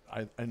that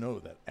I know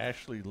that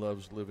Ashley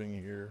loves living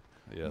here.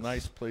 Yes.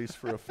 Nice place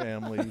for a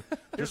family.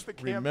 Just the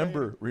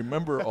campaign.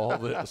 remember all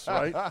this,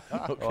 right?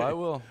 Okay. Oh, I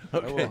will.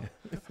 Okay. I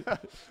will.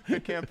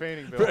 Good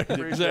campaigning, Bill. Right,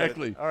 Appreciate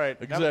exactly. it. All right.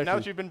 Exactly. Now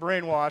that you've been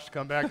brainwashed,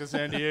 come back to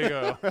San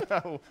Diego.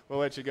 We'll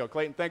let you go.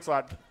 Clayton, thanks a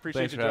lot. Appreciate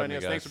Thanks you for having joining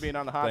us. me, Thanks guys. for being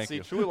on the hot Thank seat.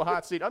 you. Cholula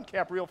Hot Seat,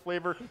 uncapped real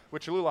flavor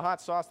with Cholula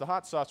Hot Sauce, the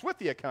hot sauce with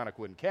the iconic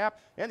wooden cap,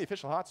 and the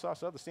official hot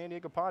sauce of the San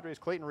Diego Padres.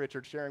 Clayton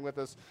Richards sharing with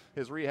us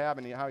his rehab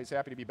and how he's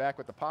happy to be back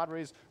with the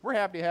Padres. We're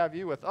happy to have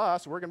you with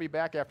us. We're going to be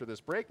back after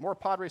this break. More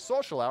Padres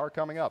Social Hour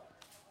coming up.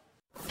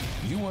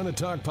 You want to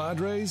talk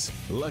Padres?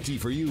 Lucky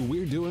for you,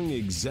 we're doing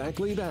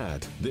exactly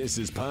that. This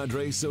is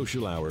Padres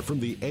Social Hour from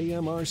the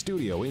AMR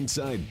studio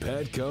inside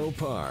Petco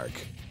Park.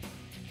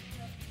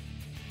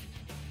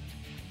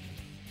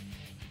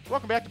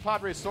 Welcome back to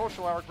Padres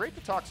Social Hour. Great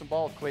to talk some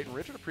ball with Clayton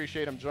Richard.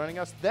 Appreciate him joining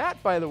us.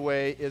 That, by the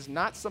way, is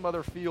not some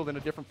other field in a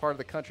different part of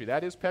the country.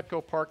 That is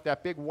Petco Park.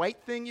 That big white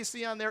thing you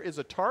see on there is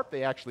a tarp.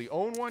 They actually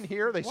own one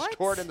here. They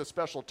store it in the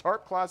special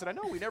tarp closet. I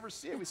know we never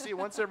see it. We see it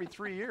once every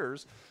 3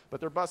 years, but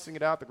they're busting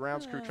it out. The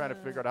grounds crew trying to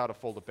figure out how to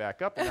fold it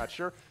back up. They're not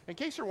sure. In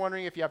case you're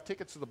wondering, if you have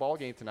tickets to the ball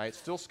game tonight,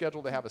 still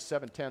scheduled to have a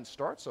 7:10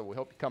 start, so we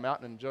hope you come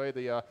out and enjoy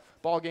the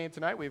ball game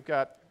tonight. We've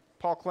got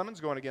Paul Clemens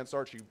going against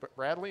Archie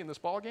Bradley in this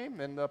ball game,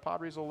 and the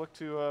Padres will look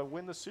to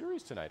win the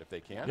series tonight if they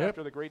can,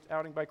 after the great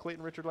outing by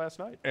Clayton Richard last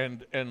night.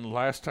 And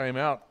last time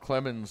out,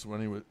 Clemens,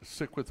 when he was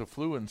sick with the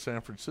flu in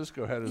San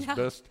Francisco, had his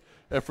best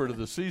effort of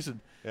the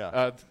season.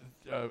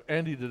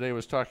 Andy today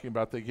was talking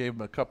about they gave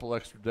him a couple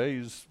extra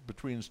days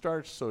between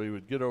starts so he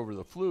would get over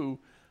the flu.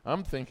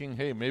 I'm thinking,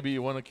 hey, maybe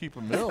you want to keep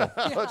him ill.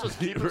 Let's just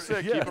keep him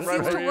sick, keep him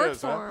right Seems where to he work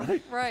is. for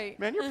him. Right.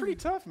 Man, you're pretty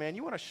tough, man.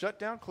 You want to shut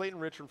down Clayton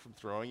Richard from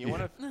throwing. You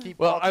want to keep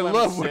Well, Paul I Clemens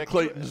love what sick.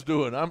 Clayton's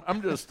doing.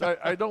 I'm just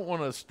I don't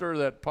want to stir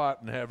that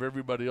pot and have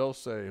everybody else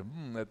say,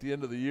 at the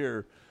end of the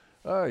year,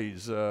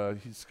 he's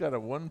got a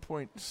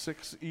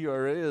 1.6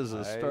 ERA as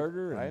a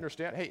starter. I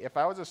understand. Hey, if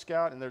I was a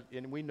scout,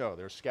 and we know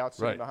there's scouts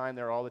sitting behind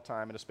there all the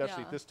time, and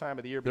especially at this time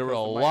of the year. There were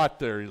a lot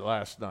there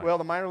last night. Well,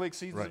 the minor league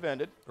seasons have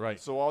ended. Right.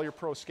 So all your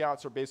pro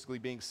scouts are basically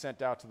being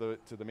sent out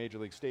to the major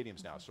league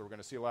stadiums now. So we're going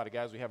to see a lot of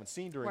guys we haven't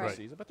seen during the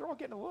season, but they're all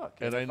getting a look.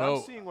 And I if know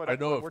I'm seeing what of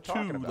we're two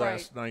talking about.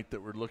 last night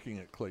that were looking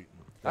at Clayton.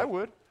 I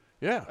would.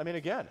 Yeah. I mean,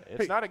 again,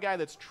 it's not a guy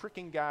that's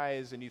tricking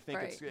guys, and you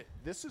think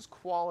this is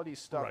quality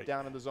stuff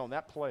down in the zone.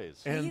 That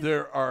plays. And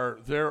there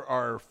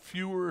are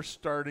fewer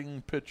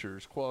starting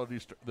pitchers,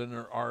 than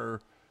there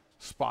are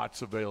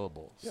spots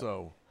available. Yep.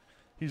 So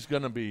he's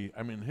going to be.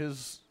 I mean,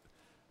 his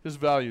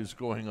value's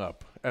going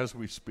up as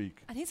we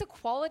speak. And he's a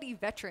quality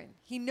veteran.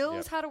 He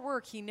knows how to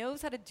work. He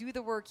knows how to do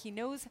the work. He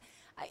knows.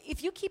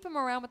 If you keep him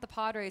around with the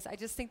Padres, I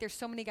just think there's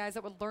so many guys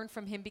that would learn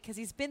from him because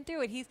he's been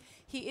through it. He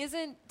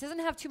doesn't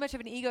have too much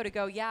of an ego to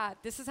go, yeah,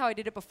 this is how I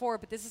did it before,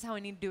 but this is how I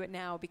need to do it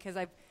now because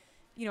I've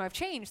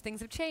changed. Things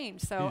have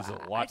changed. So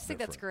I just think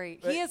that's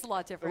great. He is a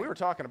lot different. We were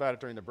talking about it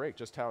during the break,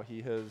 just how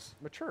he has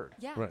matured.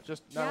 Yeah. Right.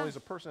 Just not only as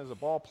a person, as a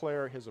ball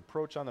player, his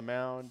approach on the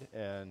mound,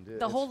 and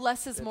the whole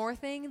less is more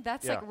thing,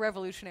 that's like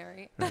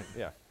revolutionary.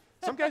 Yeah.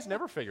 Some guys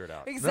never figure it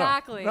out.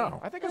 Exactly.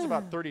 No. I think it was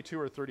about 32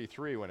 or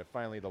 33 when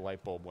finally the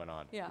light bulb went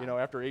on. Yeah.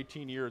 After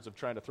 18 years of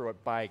trying to throw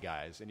it by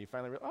guys, and you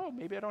finally realize,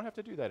 maybe I don't have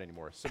to do that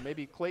anymore. So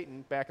maybe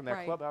Clayton back in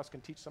that clubhouse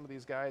can teach some of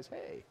these guys,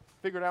 hey,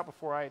 figure it out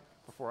before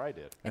I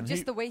did. And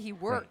just the way he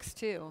works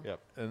too. Yep.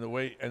 And the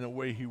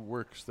way he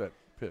works that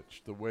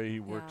pitch, the way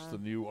he works the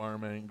new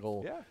arm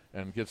angle,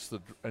 and gets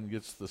the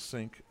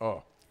sink.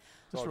 Oh,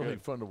 it's really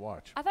fun to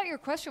watch. I thought your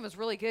question was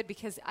really good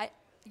because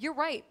you're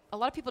right. A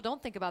lot of people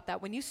don't think about that.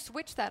 When you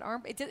switch that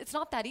arm, it's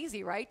not that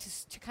easy, right?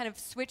 To kind of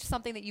switch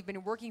something that you've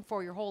been working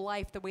for your whole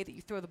life, the way that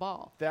you throw the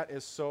ball. That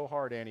is so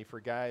hard, Annie, for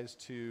guys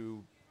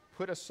to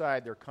put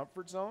aside their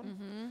comfort zone.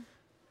 Mm-hmm.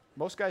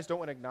 Most guys don't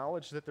want to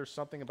acknowledge that there's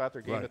something about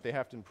their game that they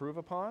have to improve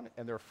upon,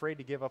 and they're afraid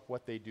to give up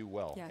what they do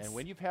well. Yes. And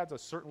when you've had a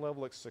certain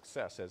level of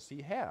success, as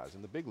he has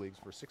in the big leagues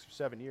for 6 or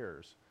 7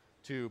 years,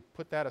 to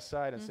put that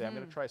aside and say, I'm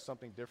going to try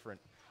something different,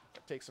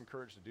 it takes some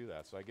courage to do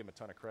that. So I give him a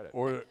ton of credit.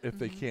 Or if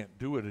they can't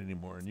do it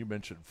anymore, and you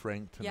mentioned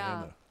Frank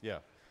Tanana. Yeah.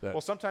 Well,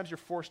 sometimes you're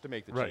forced to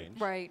make the change.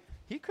 Right.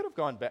 He could have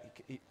gone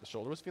back. The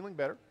shoulder was feeling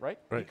better, right?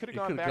 Right. He could have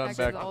gone back to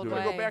the old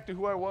way. Go back to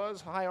who I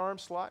was, high arm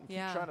slot, and keep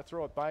trying to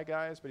throw it by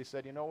guys. But he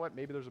said, you know what?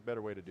 Maybe there's a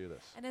better way to do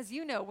this. And as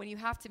you know, when you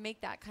have to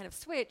make that kind of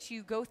switch,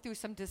 you go through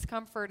some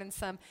discomfort and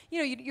some,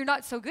 you're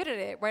not so good at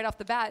it right off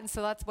the bat. And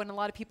so that's when a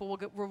lot of people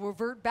will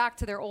revert back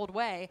to their old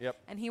way. Yep.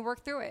 And he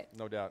worked through it.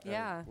 No doubt.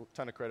 Yeah. And a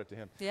ton of credit to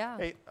him. Yeah.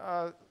 Hey,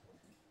 a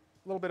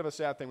little bit of a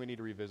sad thing we need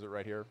to revisit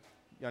right here.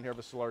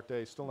 Yangervis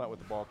Solarte, still not with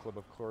the ball club,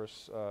 of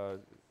course.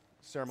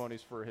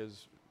 Ceremonies for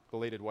his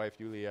belated wife,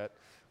 Juliet,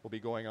 will be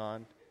going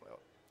on.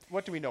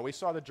 What do we know? We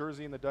saw the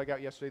jersey in the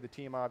dugout yesterday. The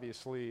team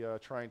obviously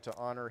trying to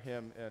honor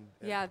him. And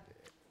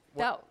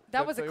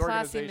that was a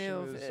classy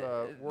move. Is,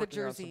 the working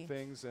jersey. on some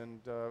things. And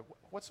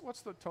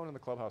what's the tone in the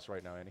clubhouse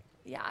right now, Annie?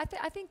 Yeah,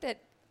 I think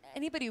that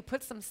anybody who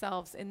puts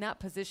themselves in that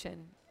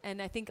position,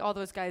 and I think all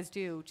those guys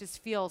do,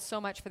 just feel so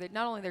much for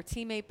not only their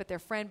teammate but their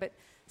friend, but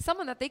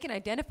someone that they can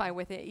identify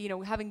with it,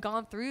 having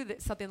gone through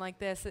something like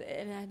this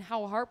and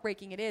how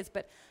heartbreaking it is.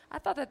 But I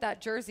thought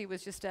that jersey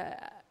was just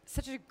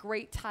such a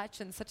great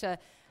touch and such a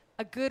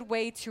good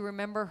way to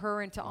remember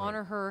her and to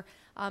honor her.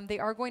 They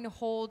are going to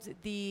hold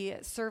the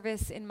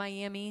service in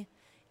Miami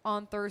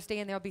on Thursday,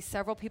 and there'll be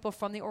several people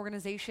from the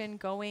organization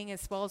going,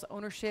 as well as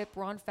ownership,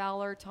 Ron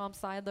Fowler, Tom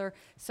Seidler.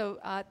 So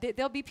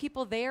there'll be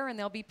people there, and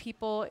there'll be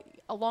people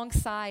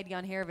alongside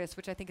Jan Hervis,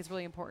 which I think is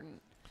really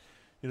important.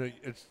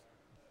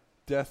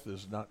 Death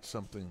is not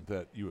something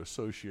that you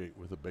associate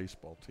with a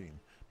baseball team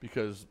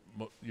because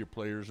your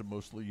players are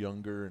mostly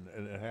younger,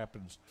 and it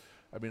happens.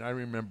 I mean, I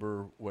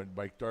remember when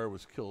Mike Dar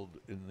was killed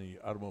in the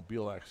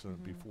automobile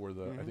accident before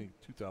the, I think,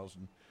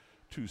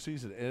 2002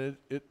 season, and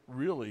it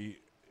really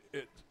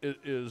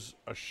is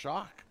a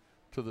shock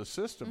to the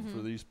system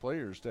for these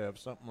players to have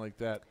something like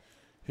that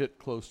hit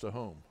close to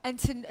home. And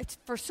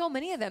for so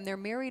many of them, they're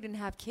married and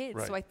have kids.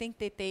 Right. So I think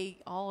that they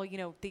all,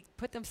 they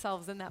put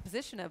themselves in that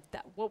position of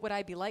that. What would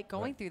I be like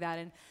going through that?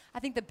 And I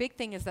think the big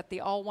thing is that they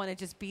all want to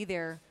just be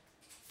there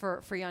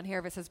for Jan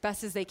Hervis as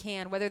best as they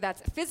can, whether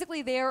that's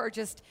physically there or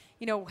just,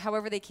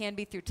 however they can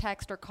be through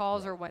text or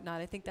calls or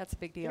whatnot. I think that's a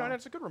big deal. And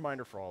it's a good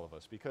reminder for all of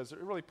us because it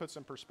really puts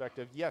in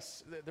perspective.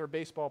 Yes, they're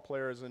baseball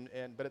players,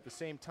 but at the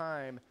same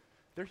time,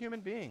 they're human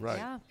beings. Right.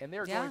 Yeah. And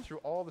they're going through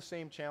all the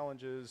same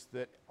challenges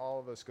that all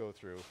of us go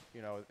through,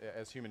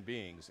 as human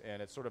beings.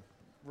 And it sort of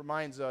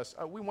reminds us,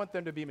 we want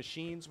them to be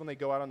machines when they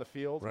go out on the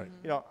field. Right.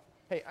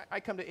 Hey, I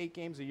come to 8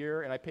 games a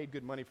year, and I paid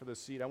good money for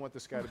this seat. I want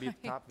this guy to be at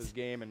the top of his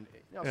game. And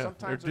sometimes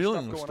they're there's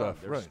dealing stuff with going on.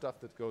 stuff, There's right.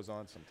 stuff that goes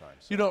on sometimes.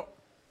 So.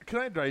 Can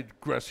I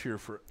digress here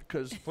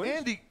because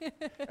Andy,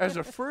 as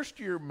a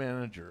first-year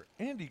manager,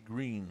 Andy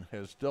Green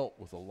has dealt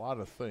with a lot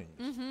of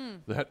things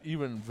that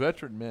even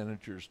veteran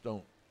managers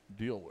don't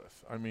deal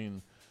with. I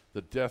mean,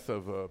 the death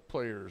of a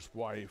player's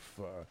wife,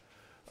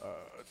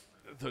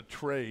 the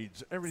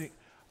trades, everything.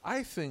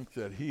 I think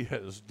that he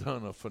has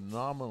done a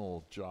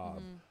phenomenal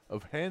job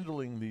of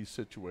handling these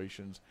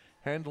situations,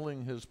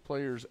 handling his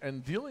players,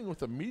 and dealing with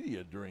the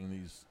media during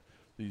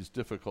these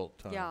difficult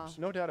times. Yeah.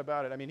 No doubt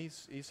about it. I mean,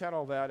 he's had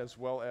all that as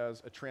well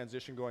as a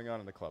transition going on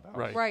in the clubhouse.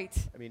 Right. Right.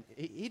 I mean,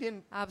 he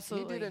didn't.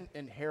 Absolutely. He didn't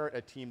inherit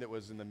a team that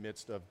was in the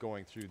midst of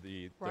going through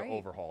the Right.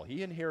 overhaul.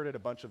 He inherited a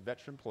bunch of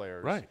veteran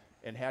players. Right.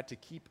 And had to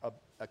keep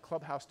a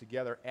clubhouse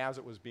together as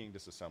it was being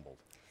disassembled.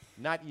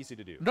 Not easy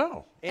to do.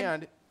 No.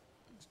 And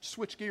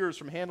switch gears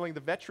from handling the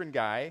veteran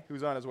guy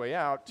who's on his way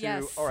out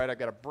to, all right, I've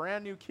got a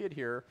brand new kid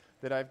here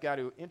that I've got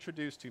to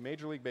introduce to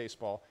Major League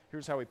Baseball.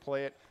 Here's how we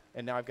play it.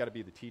 And now I've got to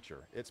be the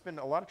teacher. It's been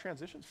a lot of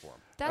transitions for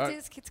him.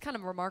 It's kind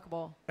of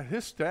remarkable. And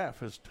his staff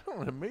has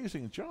done an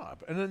amazing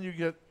job. And then you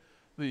get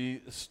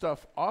the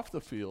stuff off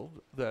the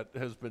field that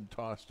has been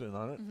tossed in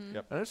on it.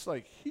 Yep. And it's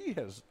like he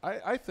has,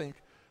 I think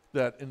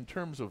that in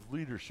terms of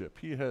leadership,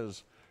 he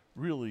has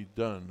really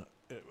done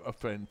a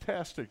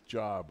fantastic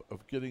job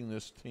of getting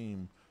this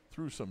team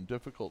through some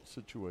difficult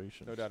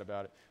situations. No doubt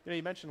about it.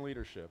 You mentioned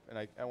leadership, and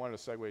I wanted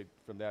to segue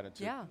from that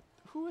into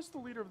who is the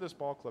leader of this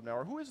ball club now,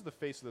 or who is the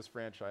face of this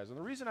franchise? And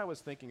the reason I was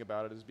thinking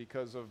about it is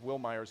because of Will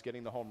Myers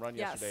getting the home run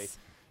yesterday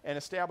and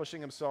establishing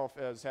himself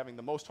as having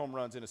the most home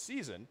runs in a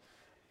season.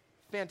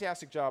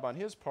 Fantastic job on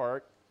his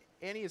part.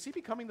 Annie, is he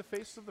becoming the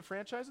face of the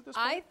franchise at this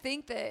point? I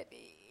think that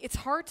it's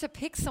hard to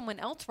pick someone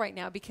else right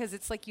now because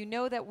it's like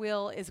that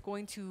Will is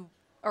going to,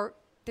 or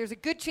there's a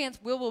good chance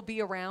Will will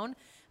be around. And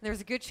there's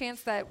a good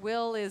chance that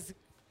Will is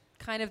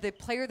kind of the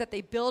player that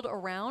they build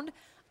around.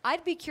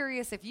 I'd be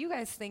curious if you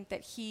guys think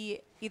that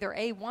he either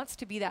A, wants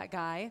to be that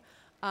guy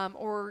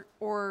or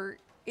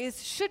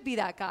should be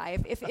that guy.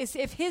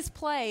 If his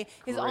play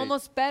is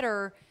almost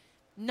better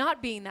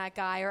not being that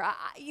guy. Or,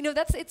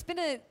 it's been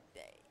an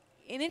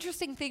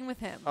interesting thing with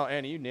him. Oh,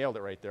 Annie, you nailed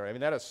it right there. I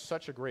mean, that is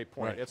such a great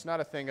point. Right. It's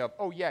not a thing of,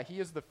 he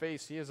is the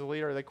face, he is the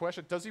leader. The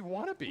question, does he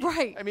want to be?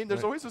 Right. I mean,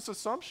 there's always this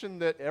assumption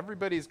that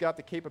everybody's got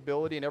the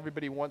capability and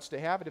everybody wants to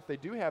have it. If they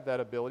do have that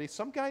ability,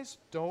 some guys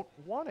don't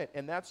want it,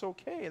 and that's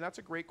okay. And that's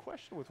a great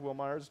question with Will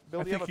Myers.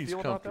 Bill, do you have a feel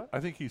about that?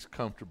 I think he's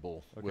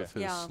comfortable with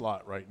his Yeah.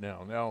 slot right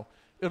now. Now,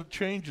 it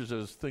changes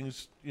as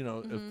things,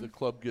 if the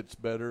club gets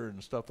better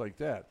and stuff like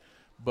that.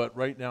 But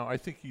right now, I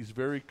think he's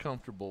very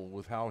comfortable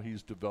with how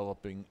he's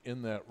developing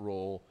in that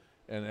role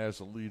and as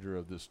a leader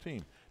of this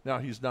team. Now,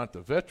 he's not the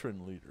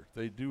veteran leader.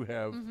 They do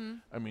have,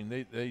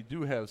 they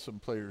do have some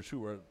players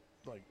who are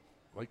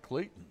like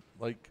Clayton,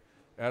 like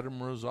Adam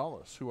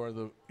Rosales, who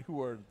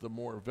are the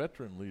more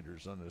veteran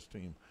leaders on this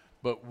team.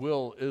 But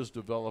Will is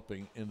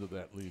developing into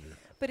that leader.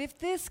 But if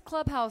this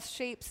clubhouse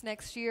shapes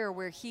next year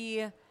where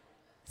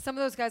some of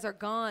those guys are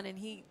gone and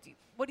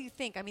what do you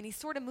think? I mean, he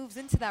sort of moves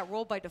into that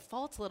role by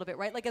default a little bit,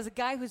 right? Like as a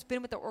guy who's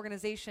been with the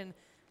organization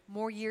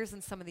more years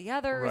than some of the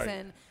others. Right.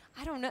 And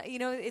I don't know,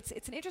 it's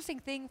an interesting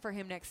thing for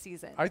him next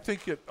season. I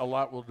think a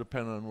lot will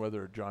depend on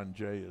whether John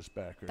Jay is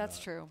back or not. That's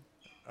true.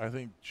 I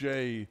think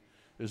Jay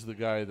is the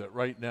guy that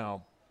right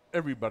now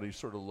everybody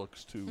sort of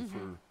looks to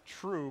for.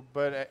 True,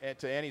 but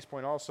to Annie's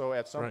point also,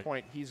 at some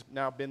point, he's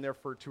now been there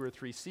for 2 or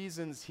 3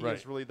 seasons. He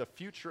is really the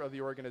future of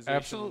the organization.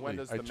 Absolutely. When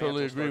does the I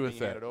totally mantle agree start with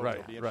being handed that. over? Right,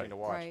 It'll be interesting to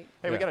watch. Right.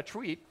 Hey, we got a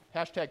tweet,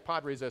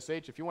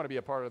 #PadresSH, if you want to be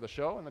a part of the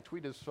show. And the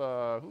tweet is,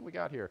 who we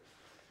got here?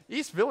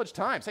 East Village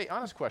Times. Hey,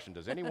 honest question.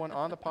 Does anyone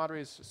on the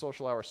Padres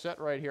Social Hour set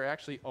right here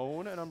actually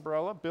own an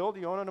umbrella? Bill, do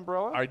you own an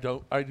umbrella? I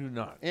do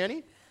not.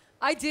 Annie?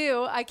 I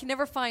do. I can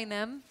never find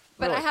them.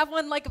 But Really? I have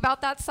one like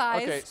about that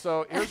size. Okay,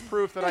 so here's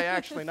proof that I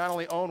actually not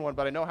only own one,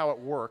 but I know how it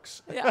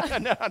works.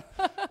 Yeah.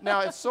 Now,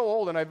 it's so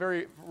old, and I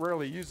very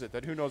rarely use it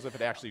that who knows if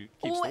it actually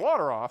keeps the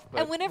water off. But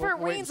And whenever we'll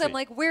it wait and rains, see. I'm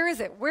like, where is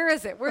it? Where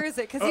is it? Where is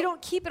it? Because you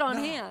don't keep it on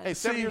hand. Hey,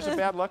 7 years of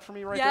bad luck for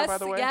me right Yes, there,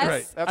 by the way. yes.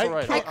 Right. That's all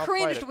right. I I'll fight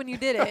cringed it. when you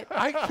did it.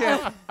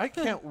 I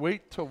can't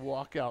wait to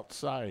walk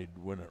outside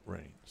when it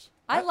rains.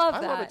 I love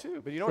that. I love it too.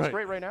 But you know what's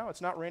great right now?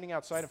 It's not raining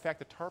outside. In fact,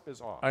 the tarp is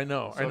off. I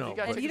know. So if you,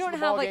 guys And take you us to don't the have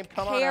ball like game,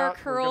 come on hair out. We're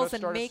gonna curls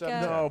and start at makeup.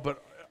 7:10. No,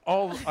 but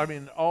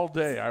all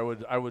day I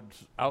would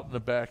out in the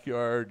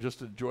backyard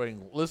just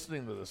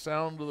listening to the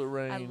sound of the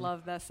rain. I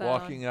love that sound.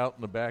 Walking out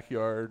in the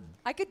backyard.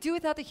 I could do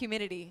without the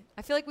humidity.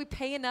 I feel like we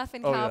pay enough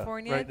in Oh, yeah.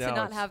 California Right to now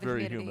not it's have the very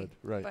humidity. humid,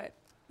 right.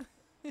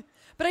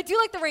 But I do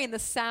like the rain, the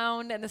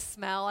sound and the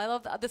smell. I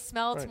love the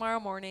smell Right. tomorrow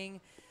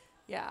morning.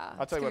 Yeah.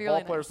 I'll tell you what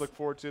ball players look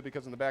forward to,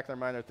 because in the back of their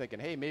mind they're thinking,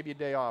 hey, maybe a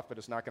day off, but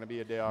it's not going to be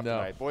a day off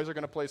tonight. Boys are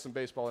going to play some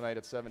baseball tonight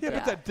at 7:10. Yeah,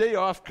 but that day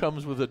off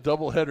comes with a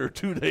doubleheader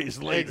 2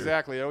 days later.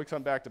 Exactly. It'll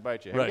come back to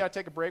bite you. Hey, Right. we got to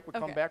take a break.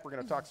 We'll come back. We're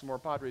going to talk some more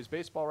Padres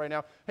baseball right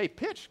now. Hey,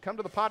 Pitch, come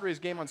to the Padres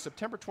game on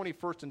September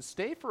 21st and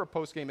stay for a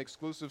post-game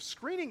exclusive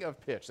screening of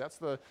Pitch. That's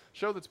the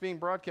show that's being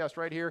broadcast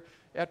right here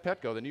at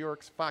Petco. The New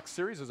York Fox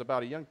series is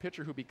about a young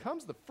pitcher who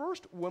becomes the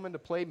first woman to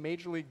play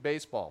Major League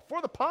Baseball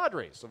for the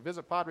Padres. So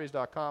visit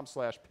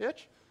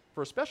padres.com/pitch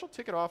for a special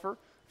ticket offer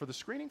for the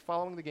screening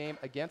following the game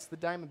against the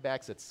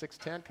Diamondbacks at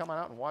 6:10. Come on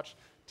out and watch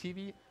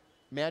TV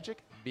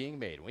magic being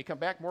made. When we come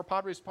back, more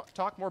Padres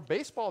talk, more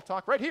baseball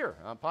talk right here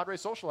on Padres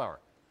Social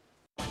Hour.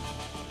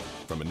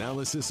 From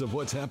analysis of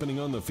what's happening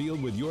on the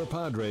field with your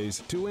Padres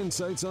to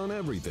insights on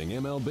everything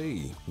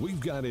MLB, we've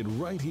got it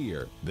right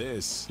here.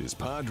 This is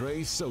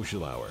Padres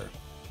Social Hour.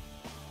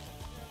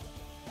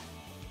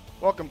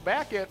 Welcome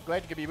back.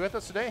 Glad you could be with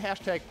us today.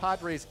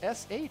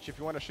 #PadresSH if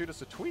you want to shoot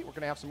us a tweet. We're going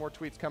to have some more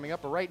tweets coming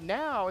up. But right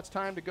now, it's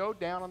time to go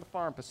down on the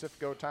farm.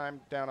 Pacifico time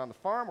down on the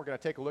farm. We're going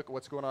to take a look at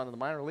what's going on in the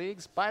minor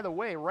leagues. By the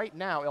way, right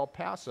now, El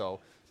Paso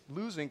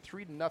losing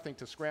 3-0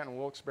 to Scranton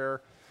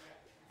Wilkes-Barre.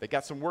 They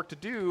got some work to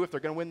do if they're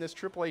going to win this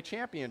AAA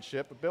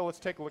championship. But, Bill, let's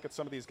take a look at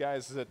some of these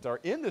guys that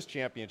are in this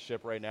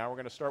championship right now. We're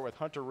going to start with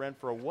Hunter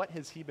Renfroe. What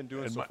has he been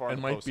doing so far in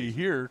the might be postseason?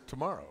 here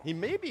tomorrow. He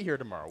may be here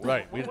tomorrow.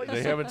 Right.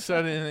 They haven't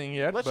said anything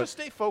yet. Let's but just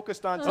stay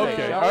focused on today.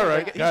 Okay, shall we? all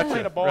right. He's Gotcha.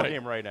 playing a ball Right.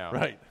 game right now.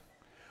 Right.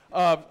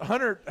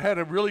 Hunter had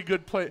a really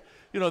good play.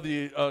 You know,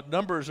 the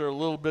numbers are a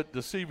little bit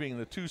deceiving.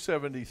 The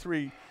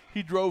 273.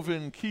 He drove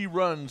in key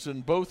runs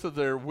in both of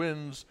their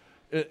wins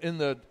in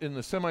the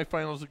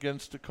semifinals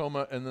against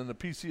Tacoma, and then the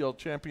PCL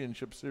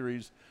Championship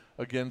Series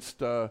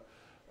against. And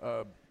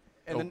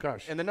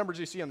the numbers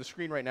you see on the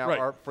screen right now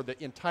are for the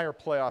entire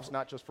playoffs,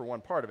 not just for one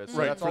part of it. So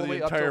that's for only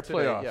the up entire till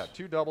today. playoffs. Yeah,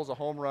 2 doubles, a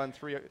home run,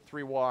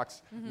 three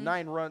walks,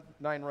 9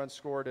 runs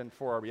scored, and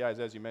 4 RBIs.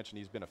 As you mentioned,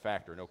 he's been a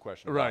factor, no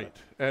question about it.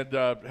 And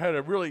had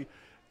a really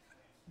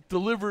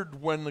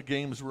delivered when the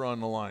games were on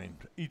the line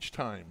each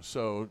time.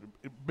 So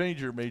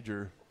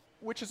major.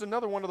 Which is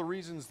another one of the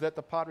reasons that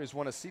the Padres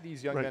want to see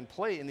these young men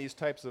play in these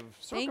types of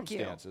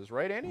circumstances,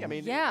 right, Annie? I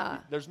mean,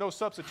 there's no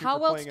substitute How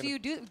for else playing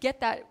do you get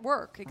that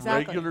work?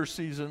 Exactly. Regular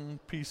season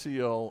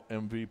PCL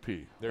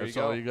MVP. That's you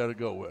go. all you got to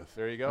go with.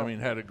 There you go. I mean,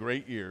 had a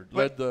great year.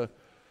 Led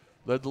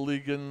the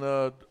league in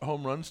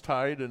home runs,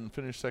 tied, and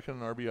finished second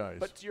in RBIs.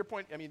 But to your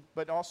point, I mean,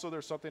 but also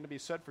there's something to be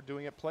said for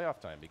doing it playoff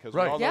time, because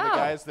Right. we all know the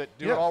guys that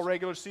do it Yes. all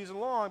regular season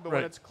long, but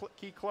when Right. it's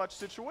key clutch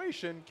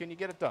situation, can you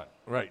get it done?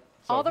 Right.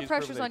 So all the he's proven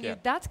pressure's that on he you.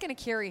 can. That's going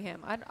to carry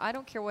him. I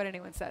don't care what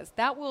anyone says.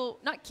 That will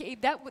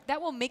that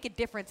will make a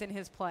difference in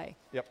his play.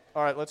 Yep.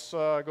 All right, let's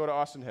go to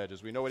Austin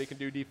Hedges. We know what he can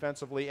do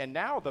defensively, and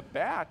now the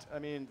bat. I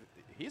mean,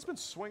 he's been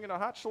swinging a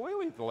hot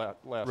shillelagh the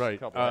last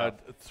couple of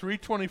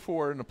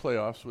 324 in the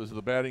playoffs was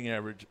the batting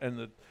average,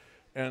 and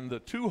the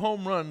 2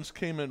 home runs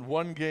came in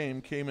one game,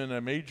 came in a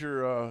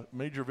major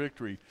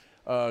victory.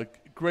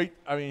 Great.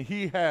 I mean,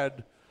 he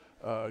had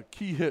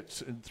key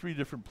hits in 3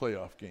 different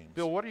playoff games.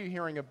 Bill, what are you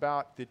hearing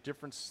about the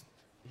difference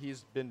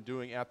he's been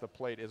doing at the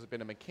plate? Has it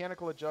been a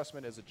mechanical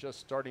adjustment? Is it just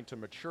starting to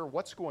mature?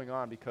 What's going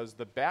on? Because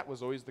the bat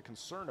was always the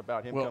concern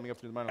about him coming up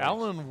through the minor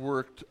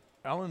leagues.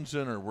 Alan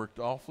Zinner worked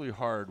awfully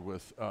hard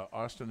with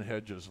Austin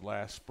Hedges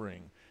last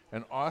spring,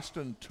 and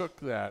Austin took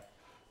that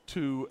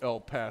to El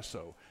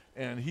Paso.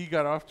 And he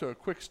got off to a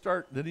quick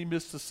start. Then he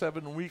missed the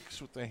 7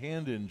 weeks with the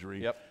hand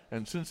injury. Yep.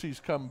 And since he's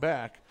come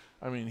back,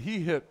 I mean, he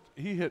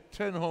hit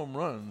 10 home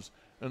runs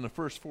in the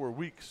first 4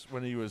 weeks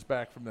when he was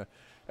back from the.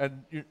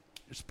 And you're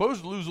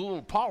supposed to lose a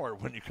little power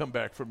when you come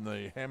back from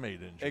the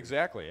hamate injury.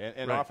 Exactly.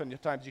 And Right.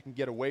 oftentimes you can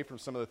get away from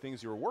some of the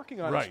things you were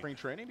working on in spring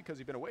training because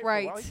you've been away for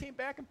a while. He came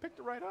back and picked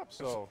it right up.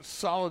 So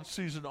solid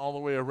season all the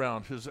way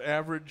around. His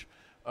average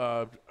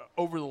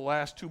over the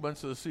last 2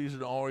 months of the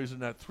season, always in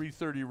that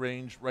 330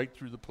 range right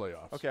through the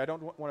playoffs. Okay, I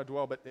don't want to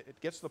dwell, but it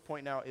gets to the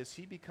point now, is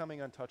he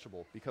becoming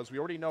untouchable? Because we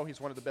already know he's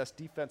one of the best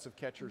defensive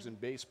catchers in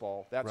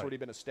baseball. That's already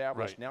been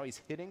established. Now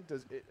he's hitting.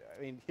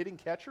 Hitting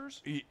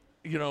catchers?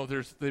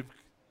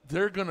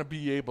 They're going to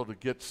be able to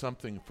get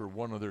something for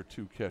one of their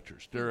two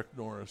catchers, Derek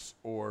Norris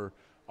or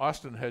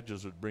Austin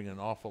Hedges would bring an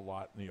awful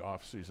lot in the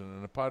offseason,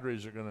 and the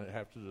Padres are going to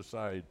have to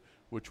decide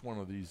which one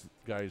of these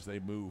guys they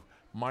move.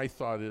 My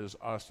thought is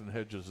Austin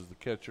Hedges is the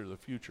catcher of the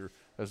future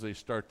as they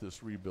start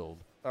this rebuild.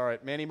 All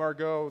right, Manny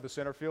Margot, the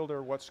center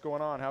fielder, what's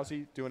going on? How's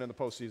he doing in the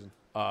postseason?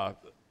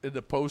 In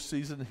the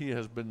postseason, he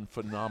has been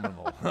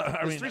phenomenal.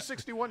 Is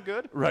 361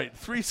 good? Right,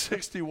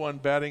 361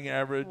 batting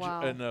average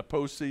in the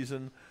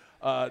postseason.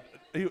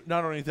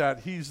 Not only that,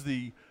 he's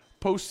the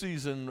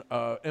postseason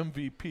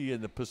MVP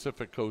in the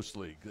Pacific Coast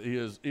League.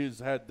 He's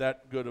had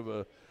that good of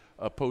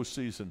a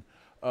postseason.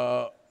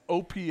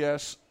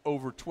 OPS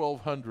over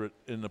 1,200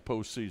 in the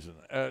postseason.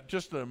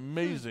 Just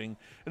amazing.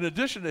 In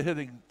addition to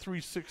hitting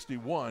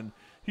 361,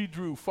 he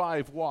drew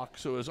 5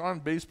 walks, so his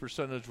on-base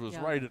percentage was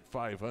right at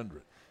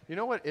 500. You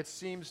know what it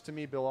seems to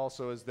me, Bill,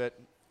 also is that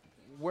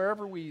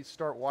wherever we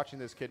start watching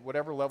this kid,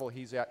 whatever level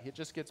he's at, he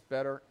just gets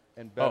better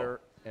and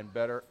better and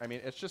better. I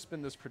mean, it's just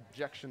been this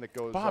projection that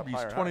goes up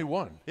higher. He's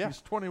 21. Yeah.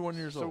 He's 21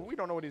 years old. So we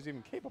don't know what he's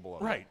even capable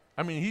of. Right.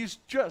 I mean, he's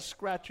just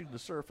scratching the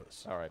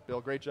surface. All right,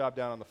 Bill, great job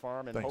down on the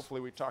farm, and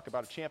hopefully we talk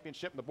about a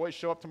championship, and the boys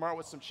show up tomorrow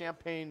with some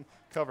champagne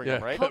covering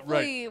them, right?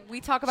 Hopefully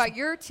we talk about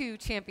your 2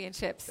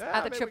 championships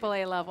at the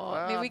AAA level.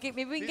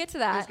 Maybe we can get to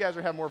that. These guys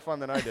are having more fun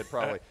than I did,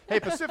 probably. Hey,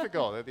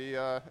 Pacifico,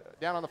 the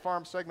Down on the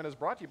Farm segment is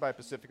brought to you by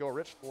Pacifico, a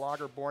rich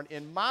lager born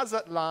in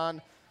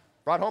Mazatlan,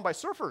 brought home by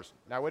surfers,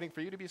 now waiting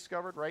for you to be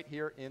discovered right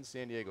here in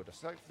San Diego.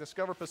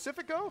 Discover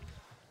Pacifico.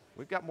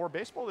 We've got more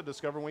baseball to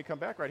discover when we come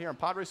back right here on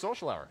Padres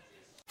Social Hour.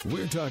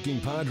 We're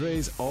talking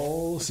Padres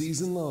all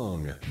season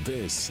long.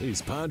 This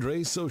is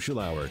Padres Social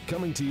Hour,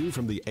 coming to you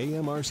from the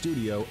AMR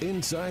studio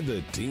inside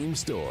the team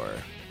store.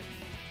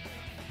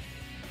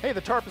 Hey,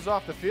 the tarp is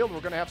off the field. We're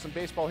going to have some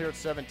baseball here at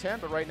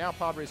 7:10, but right now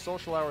Padres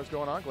Social Hour is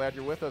going on. Glad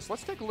you're with us.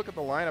 Let's take a look at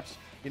the lineups.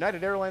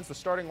 United Airlines, the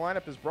starting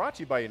lineup is brought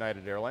to you by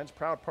United Airlines,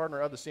 proud partner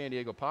of the San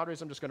Diego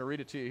Padres. I'm just going to read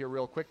it to you here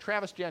real quick.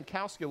 Travis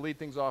Jankowski will lead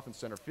things off in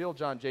center field.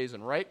 John Jays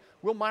in right.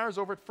 Will Myers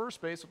over at first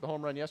base with the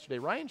home run yesterday.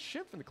 Ryan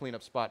Schimpf in the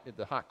cleanup spot at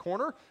the hot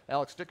corner.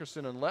 Alex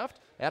Dickerson in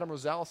left. Adam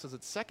Rosales is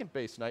at second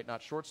base tonight,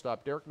 not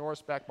shortstop. Derek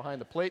Norris back behind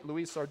the plate.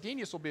 Luis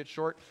Sardinius will be at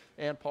short,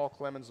 and Paul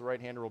Clemens, the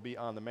right-hander, will be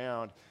on the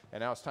mound.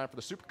 And now it's time for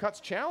the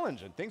Supercuts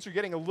Challenge, and things are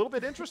getting a little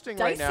bit interesting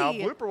right now.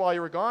 Blooper, while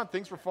you were gone,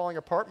 things were falling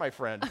apart, my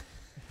friend.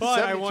 But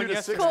 72 I won to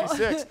yesterday.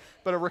 66.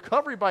 But a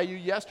recovery by you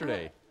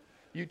yesterday.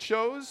 You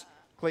chose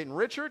Clayton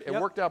Richard. It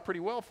worked out pretty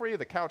well for you.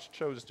 The couch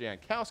chose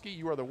Jankowski.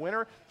 You are the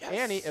winner. Yes.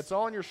 Annie, it's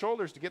all on your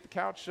shoulders to get the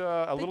couch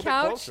a little bit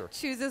closer. The couch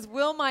chooses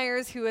Will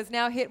Myers, who has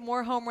now hit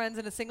more home runs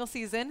in a single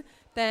season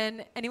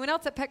than anyone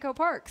else at Petco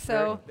Park.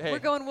 So we're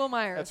going Will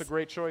Myers. That's a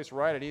great choice.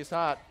 Right at East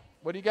Hot.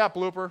 What do you got,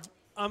 Blooper?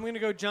 I'm going to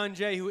go John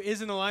Jay, who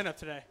is in the lineup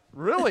today.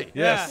 Really?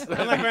 Yes. Yeah.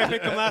 Unlike when I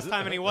picked him last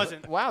time and he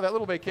wasn't. Wow, that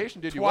little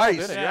vacation did you Twice.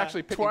 well, didn't it? Yeah. You're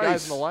actually picking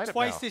guys in the lineup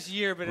Twice now. this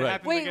year, but it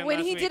happened again when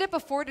last he week. did it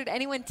before, did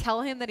anyone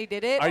tell him that he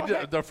did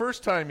it? The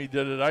first time he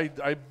did it,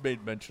 I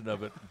made mention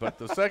of it, but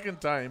the second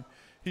time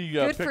he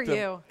Good picked for it.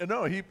 you.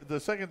 No, the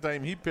second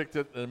time he picked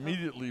it and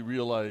immediately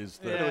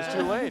realized that It was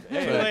too late.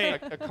 Hey, Too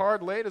late. A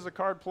card late is a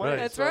card played. Right.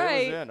 That's so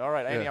right. It was in. All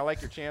right, Annie, I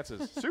like your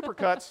chances.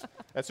 Supercuts.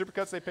 At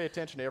Supercuts, they pay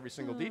attention to every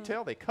single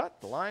detail. They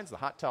cut the lines, the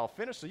hot towel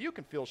finish, so you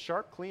can feel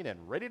sharp, clean, and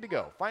ready to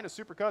go. Find a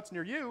Supercuts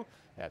near you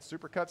at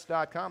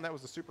supercuts.com. That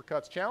was the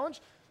Supercuts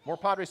Challenge. More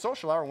Padres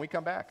Social Hour when we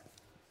come back.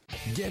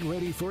 Get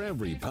ready for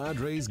every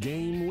Padres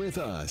game with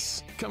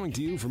us. Coming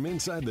to you from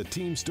inside the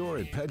team store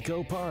at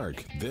Petco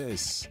Park,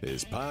 this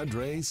is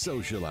Padres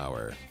Social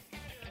Hour.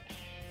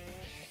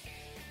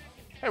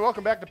 Hey,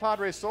 welcome back to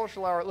Padres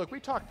Social Hour. Look, we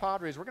talked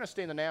Padres. We're going to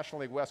stay in the National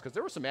League West because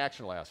there was some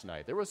action last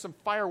night. There was some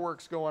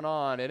fireworks going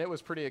on, and it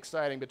was pretty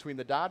exciting between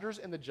the Dodgers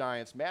and the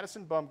Giants.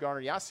 Madison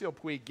Bumgarner, Yasiel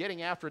Puig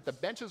getting after it. The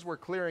benches were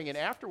clearing, and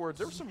afterwards,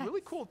 there were some really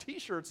cool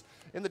T-shirts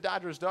in the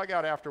Dodgers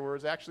dugout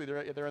afterwards. Actually,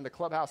 they're in the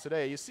clubhouse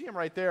today. You see them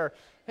right there.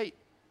 Hey,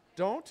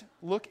 don't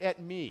look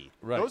at me.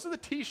 Right. Those are the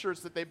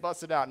T-shirts that they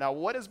busted out. Now,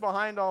 what is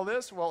behind all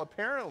this? Well,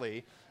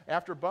 apparently,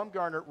 after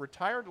Bumgarner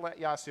retired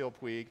Yasiel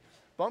Puig,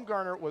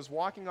 Bumgarner was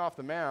walking off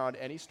the mound,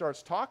 and he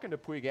starts talking to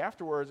Puig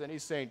afterwards, and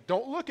he's saying,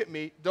 "Don't look at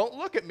me, don't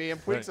look at me." And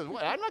Puig says,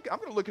 "Well, I'm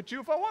going to look at you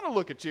if I want to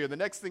look at you." And the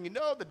next thing you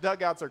know, the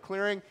dugouts are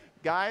clearing.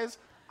 Guys,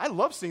 I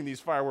love seeing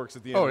these fireworks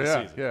at the end of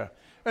the season. Yeah.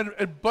 And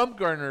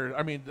Bumgarner,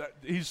 I mean,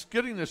 he's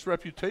getting this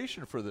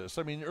reputation for this.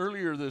 I mean,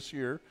 earlier this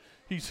year,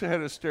 he's had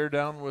a stare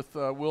down with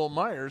Will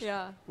Myers.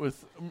 Yeah.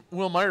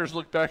 Will Myers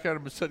looked back at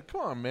him and said,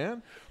 "Come on,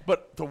 man."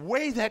 But the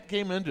way that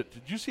game ended,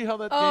 did you see how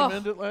that game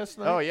ended last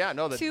night? Oh, yeah.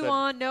 No, 2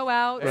 on, no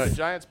outs. The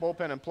Giants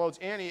bullpen implodes.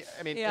 Annie,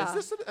 I mean, is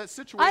this a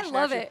situation? I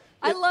love actually, it.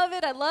 I love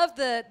it. I love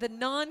the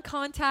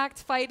non-contact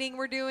fighting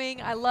we're doing.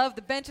 I love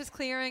the benches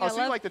clearing. Oh,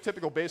 so you like the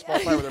typical baseball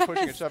fight where they're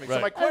pushing and shoving. So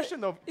my question,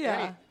 though,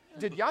 Annie,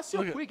 Did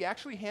Yasiel Puig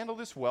actually handle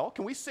this well?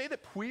 Can we say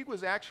that Puig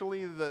was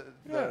actually the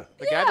guy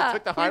that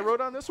took the high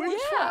road on this one?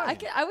 Yeah,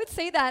 I would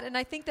say that, and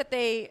I think that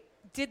they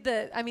did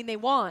they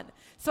won.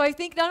 So I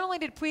think not only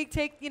did Puig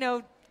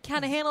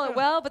kind of handle it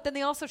well, but then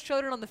they also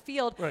showed it on the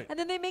field, and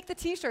then they make the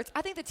T-shirts.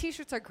 I think the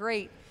T-shirts are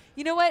great.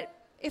 You know what?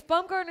 If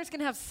Bumgarner's going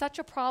to have such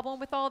a problem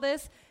with all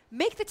this,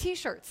 make the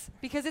T-shirts,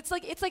 because it's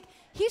like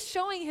he's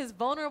showing his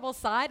vulnerable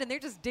side, and they're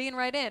just digging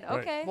right in. Right.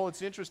 Okay. Well,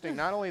 it's interesting.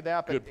 Not only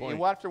that, but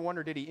you have to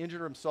wonder, did he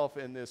injure himself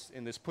in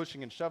this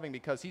pushing and shoving,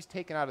 because he's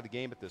taken out of the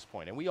game at this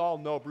point, and we all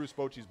know Bruce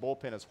Bochy's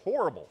bullpen is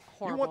horrible.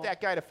 You want that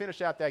guy to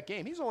finish out that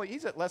game.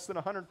 He's at less than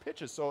 100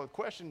 pitches. So the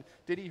question,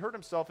 did he hurt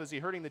himself? Is he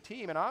hurting the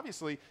team? And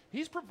obviously,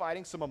 he's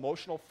providing some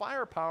emotional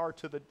firepower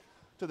to the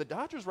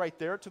Dodgers right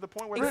there, to the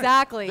point where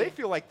they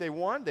feel like they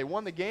won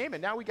the game,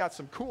 and now we got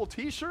some cool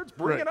T-shirts.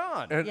 Bring it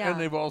on. And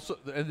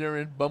they're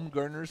in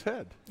Bumgarner's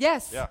head.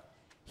 Yes. Yeah.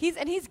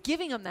 He's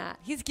giving him that.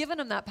 He's giving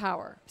him that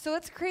power. So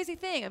it's a crazy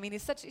thing. I mean,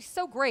 he's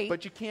so great.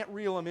 But you can't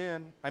reel him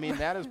in. I mean,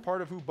 that is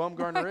part of who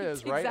Bumgarner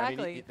is, right?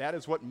 Exactly. I mean, that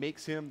is what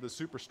makes him the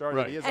superstar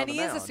that he is on the mound.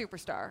 And he is a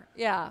superstar.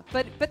 Yeah.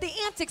 But the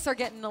antics are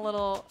getting a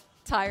little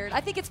tired. I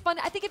think it's fun.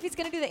 I think if he's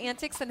going to do the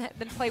antics, then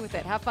play with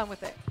it. Have fun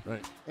with it.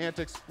 Right.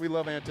 Antics. We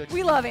love antics.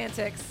 We love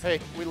antics. Hey,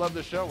 we love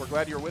the show. We're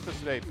glad you're with us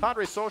today.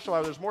 Padres Social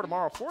Hour. There's more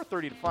tomorrow,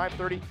 4:30 to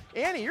 5:30.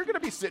 Annie, you're going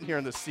to be sitting here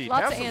in the seat.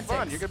 Lots Have of some antics.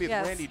 fun. You're going to be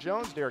with Randy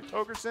Jones, Derek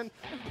Togerson.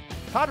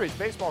 Padres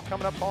baseball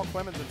coming up. Paul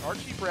Clemens and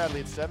Archie Bradley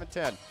at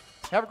 7:10.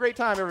 Have a great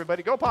time,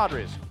 everybody. Go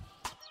Padres.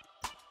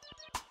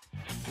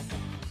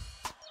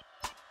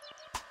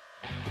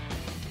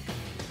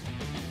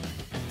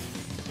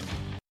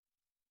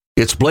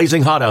 It's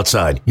blazing hot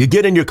outside. You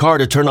get in your car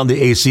to turn on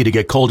the AC to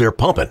get cold air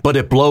pumping, but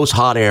it blows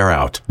hot air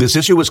out. This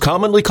issue is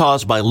commonly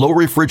caused by low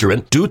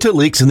refrigerant due to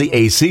leaks in the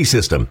AC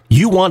system.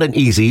 You want an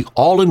easy,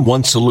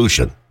 all-in-one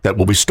solution that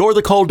will restore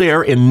the cold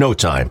air in no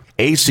time.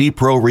 AC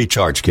Pro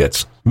Recharge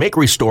Kits make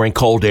restoring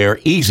cold air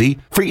easy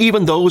for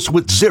even those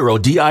with zero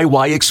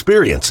DIY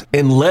experience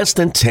in less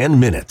than 10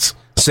 minutes.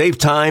 Save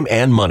time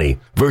and money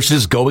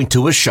versus going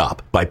to a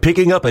shop by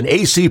picking up an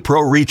AC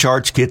Pro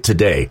Recharge Kit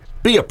today.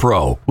 Be a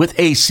pro with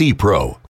AC Pro.